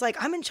then it's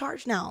like, I'm in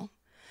charge now.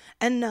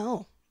 And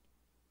no.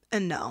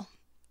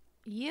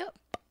 Yep.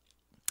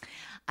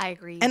 I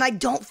agree. And I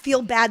don't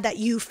feel bad that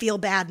you feel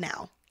bad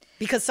now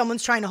because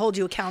someone's trying to hold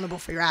you accountable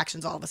for your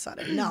actions all of a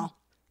sudden. No.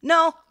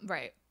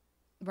 Right.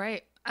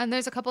 And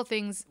there's a couple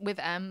things with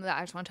M that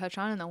I just want to touch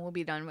on, and then we'll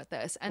be done with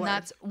this. And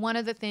that's one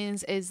of the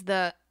things is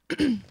the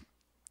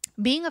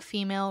being a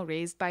female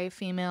raised by a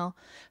female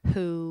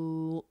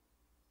who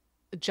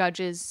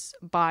judges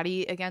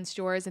body against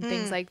yours and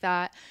things like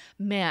that.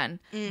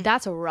 Man,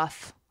 that's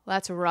rough.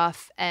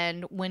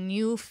 And when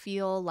you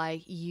feel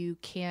like you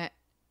can't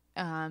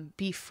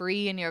be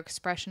free in your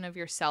expression of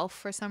yourself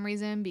for some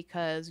reason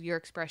because your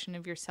expression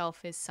of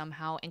yourself is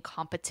somehow in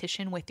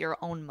competition with your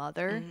own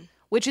mother,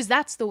 which is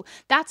that's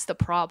the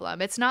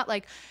problem. It's not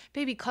like,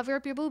 baby, cover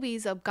up your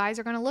boobies, guys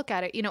are gonna look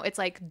at it. You know, it's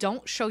like,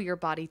 don't show your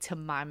body to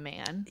my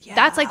man. Yeah.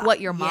 That's like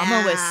what your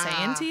mama was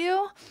saying to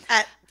you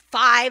at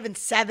 5 and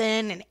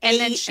 7 and 8. And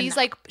then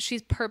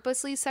she's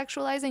purposely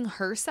sexualizing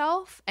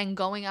herself and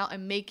going out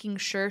and making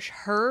sure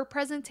her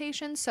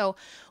presentation. So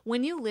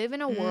when you live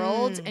in a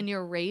world and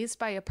you're raised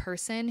by a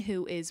person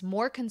who is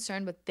more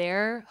concerned with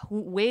their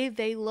way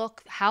they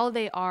look, how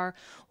they are,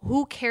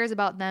 who cares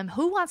about them,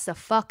 who wants to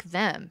fuck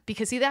them?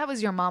 Because see, that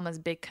was your mama's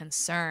big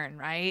concern,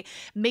 right?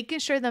 Making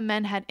sure the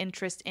men had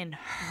interest in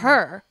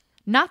her.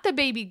 Not the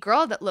baby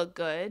girl that looked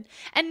good.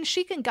 And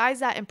she can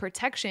guise that in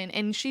protection,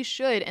 and she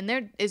should. And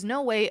there is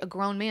no way a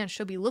grown man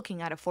should be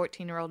looking at a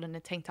 14-year-old in a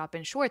tank top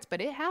and shorts, but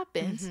it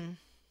happens.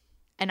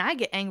 And I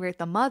get angry at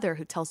the mother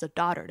who tells the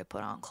daughter to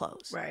put on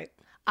clothes. Right.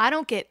 I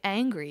don't get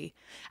angry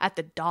at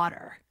the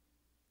daughter.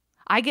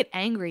 I get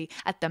angry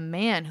at the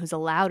man who's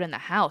allowed in the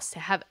house to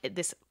have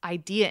this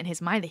idea in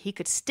his mind that he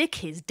could stick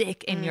his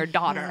dick in your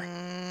daughter.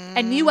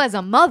 And you as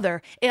a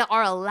mother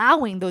are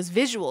allowing those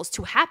visuals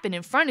to happen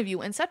in front of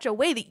you in such a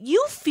way that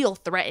you feel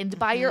threatened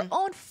by your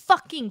own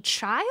fucking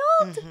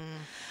child.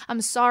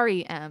 I'm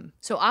sorry, Em.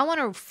 So I want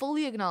to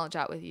fully acknowledge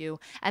that with you.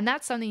 And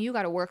that's something you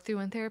got to work through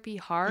in therapy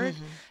hard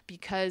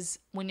because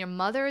when your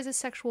mother is a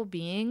sexual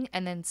being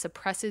and then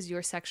suppresses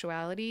your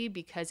sexuality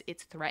because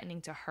it's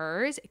threatening to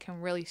hers, it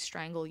can really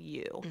strangle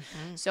you.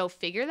 So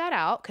figure that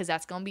out because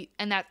that's going to be,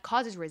 and that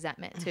causes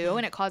resentment too.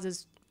 And it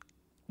causes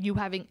you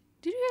having,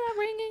 did you hear that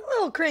ringing? A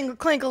little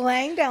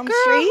crinkle-lang down the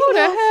Girl, street. Who the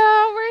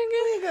hell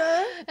ringing?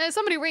 Good. And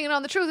somebody ringing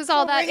on the truth is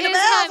all that is, bells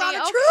honey. on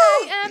the Okay,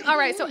 truth. All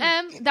right, so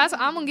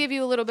I'm gonna give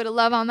you a little bit of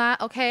love on that.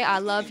 Okay, I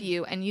love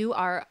you, and you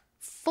are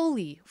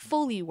fully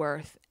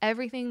worth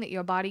everything that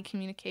your body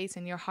communicates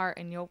and your heart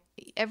and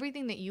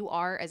everything that you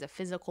are as a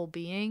physical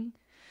being.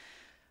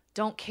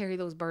 Don't carry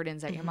those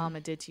burdens that your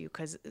mama did to you,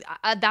 because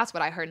that's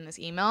what I heard in this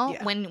email.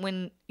 Yeah.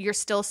 When you're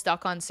still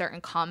stuck on certain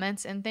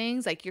comments and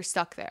things, like you're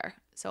stuck there.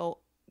 So.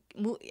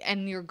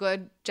 And you're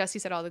good. Jesse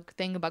said all the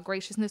thing about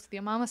graciousness with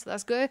your mama, so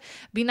that's good.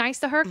 Be nice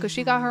to her because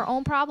she got her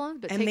own problems,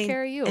 but take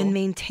care of you. And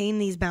maintain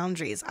these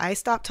boundaries. I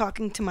stopped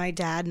talking to my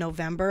dad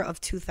November of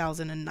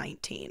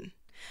 2019.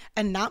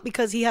 And not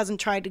because he hasn't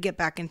tried to get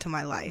back into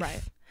my life.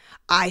 Right.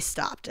 I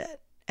stopped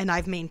it. And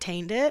I've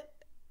maintained it.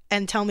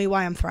 And tell me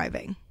why I'm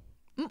thriving.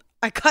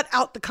 I cut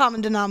out the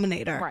common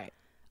denominator. Right.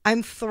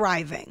 I'm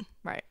thriving.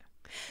 Right.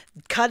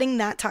 Cutting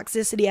that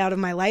toxicity out of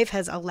my life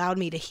has allowed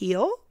me to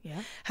heal,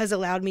 has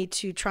allowed me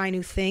to try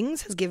new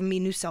things, has given me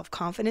new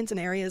self-confidence in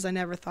areas I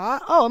never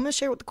thought. Oh, I'm going to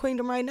share with the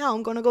queendom right now.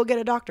 I'm going to go get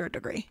a doctorate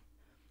degree.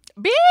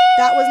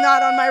 That was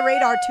not on my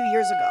radar 2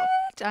 years ago.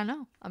 I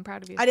know. I'm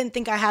proud of you. I didn't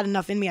think I had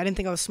enough in me. I didn't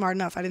think I was smart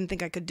enough. I didn't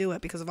think I could do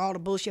it because of all the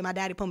bullshit my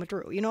daddy put me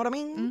through. You know what I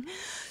mean?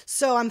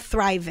 So I'm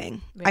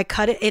thriving. Yeah. I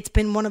cut it. It's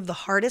been one of the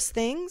hardest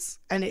things,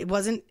 and it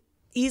wasn't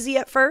easy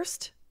at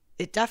first.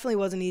 It definitely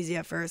wasn't easy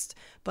at first,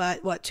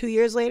 but 2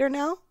 years later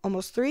now,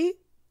 almost 3.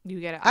 You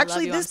get it. Actually, I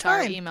love you. this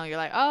time email. You're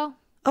like, oh,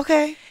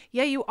 okay.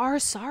 Yeah, you are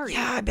sorry.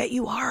 Yeah, I bet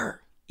you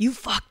are. You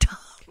fucked up.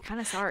 Kind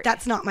of sorry.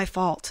 That's not my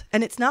fault,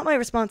 and it's not my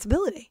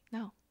responsibility.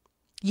 No.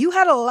 You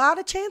had a lot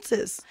of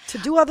chances to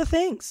do other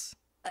things.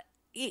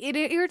 It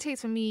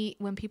irritates me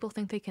when people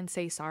think they can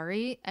say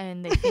sorry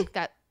and they think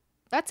that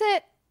that's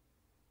it.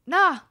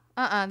 Nah.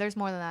 There's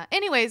more than that.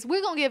 Anyways,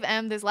 we're going to give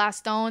M this last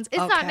stones. It's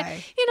not,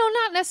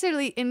 not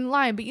necessarily in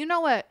line, but you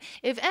know what?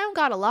 If M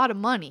got a lot of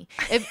money,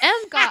 if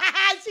M got...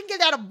 she get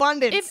that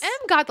abundance. If M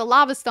got the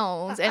lava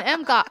stones and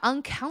M got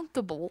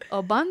uncountable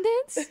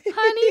abundance,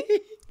 honey,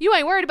 you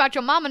ain't worried about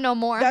your mama no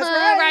more. That's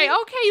right.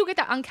 Okay, you get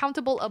that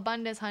uncountable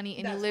abundance, honey,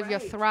 and you live your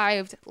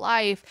thrived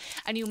life,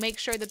 and you make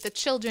sure that the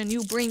children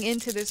you bring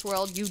into this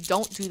world, you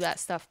don't do that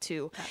stuff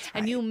to.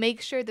 And you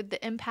make sure that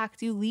the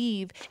impact you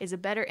leave is a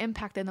better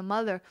impact than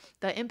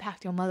the impact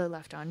your mother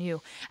left on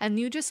you. And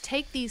you just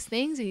take these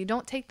things and you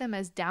don't take them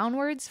as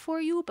downwards for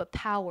you, but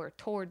power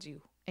towards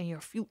you and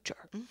your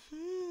future.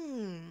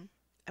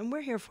 And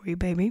we're here for you,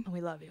 baby. And we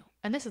love you.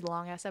 And this is a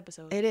long-ass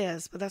episode. It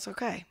is, but that's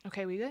okay.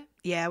 Okay, we good?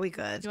 Yeah, we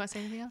good. You want to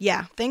say anything else?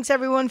 Yeah. Thanks,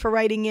 everyone, for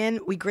writing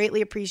in. We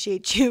greatly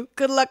appreciate you.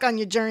 Good luck on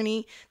your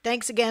journey.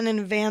 Thanks again in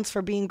advance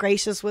for being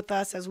gracious with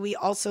us as we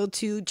also,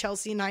 too,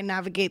 Chelsea and I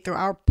navigate through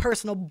our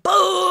personal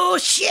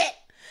bullshit.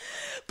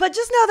 But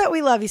just know that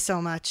we love you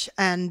so much,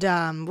 and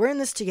we're in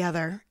this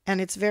together, and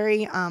it's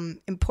very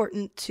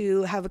important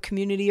to have a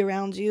community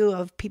around you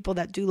of people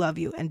that do love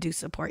you and do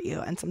support you,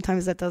 and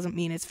sometimes that doesn't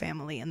mean it's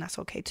family, and that's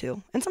okay,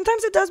 too. And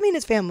sometimes it does mean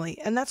it's family,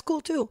 and that's cool,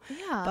 too.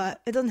 Yeah.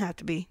 But it doesn't have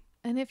to be.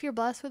 And if you're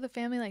blessed with a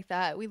family like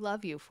that, we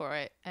love you for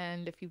it.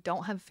 And if you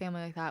don't have a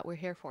family like that, we're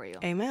here for you.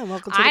 Amen.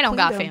 Welcome to the I don't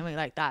got kingdom. family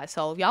like that.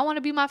 So if y'all want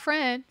to be my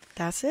friend,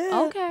 that's it.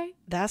 Okay.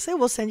 That's it.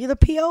 We'll send you the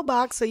P.O.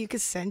 box so you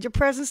can send your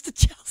presents to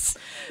Chelsea.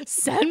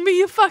 Send me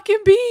your fucking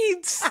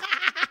beads.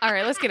 All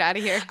right, let's get out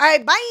of here. All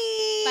right, bye.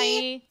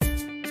 Bye.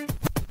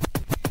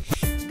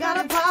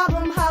 Got a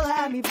problem, holla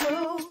at me,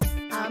 boo.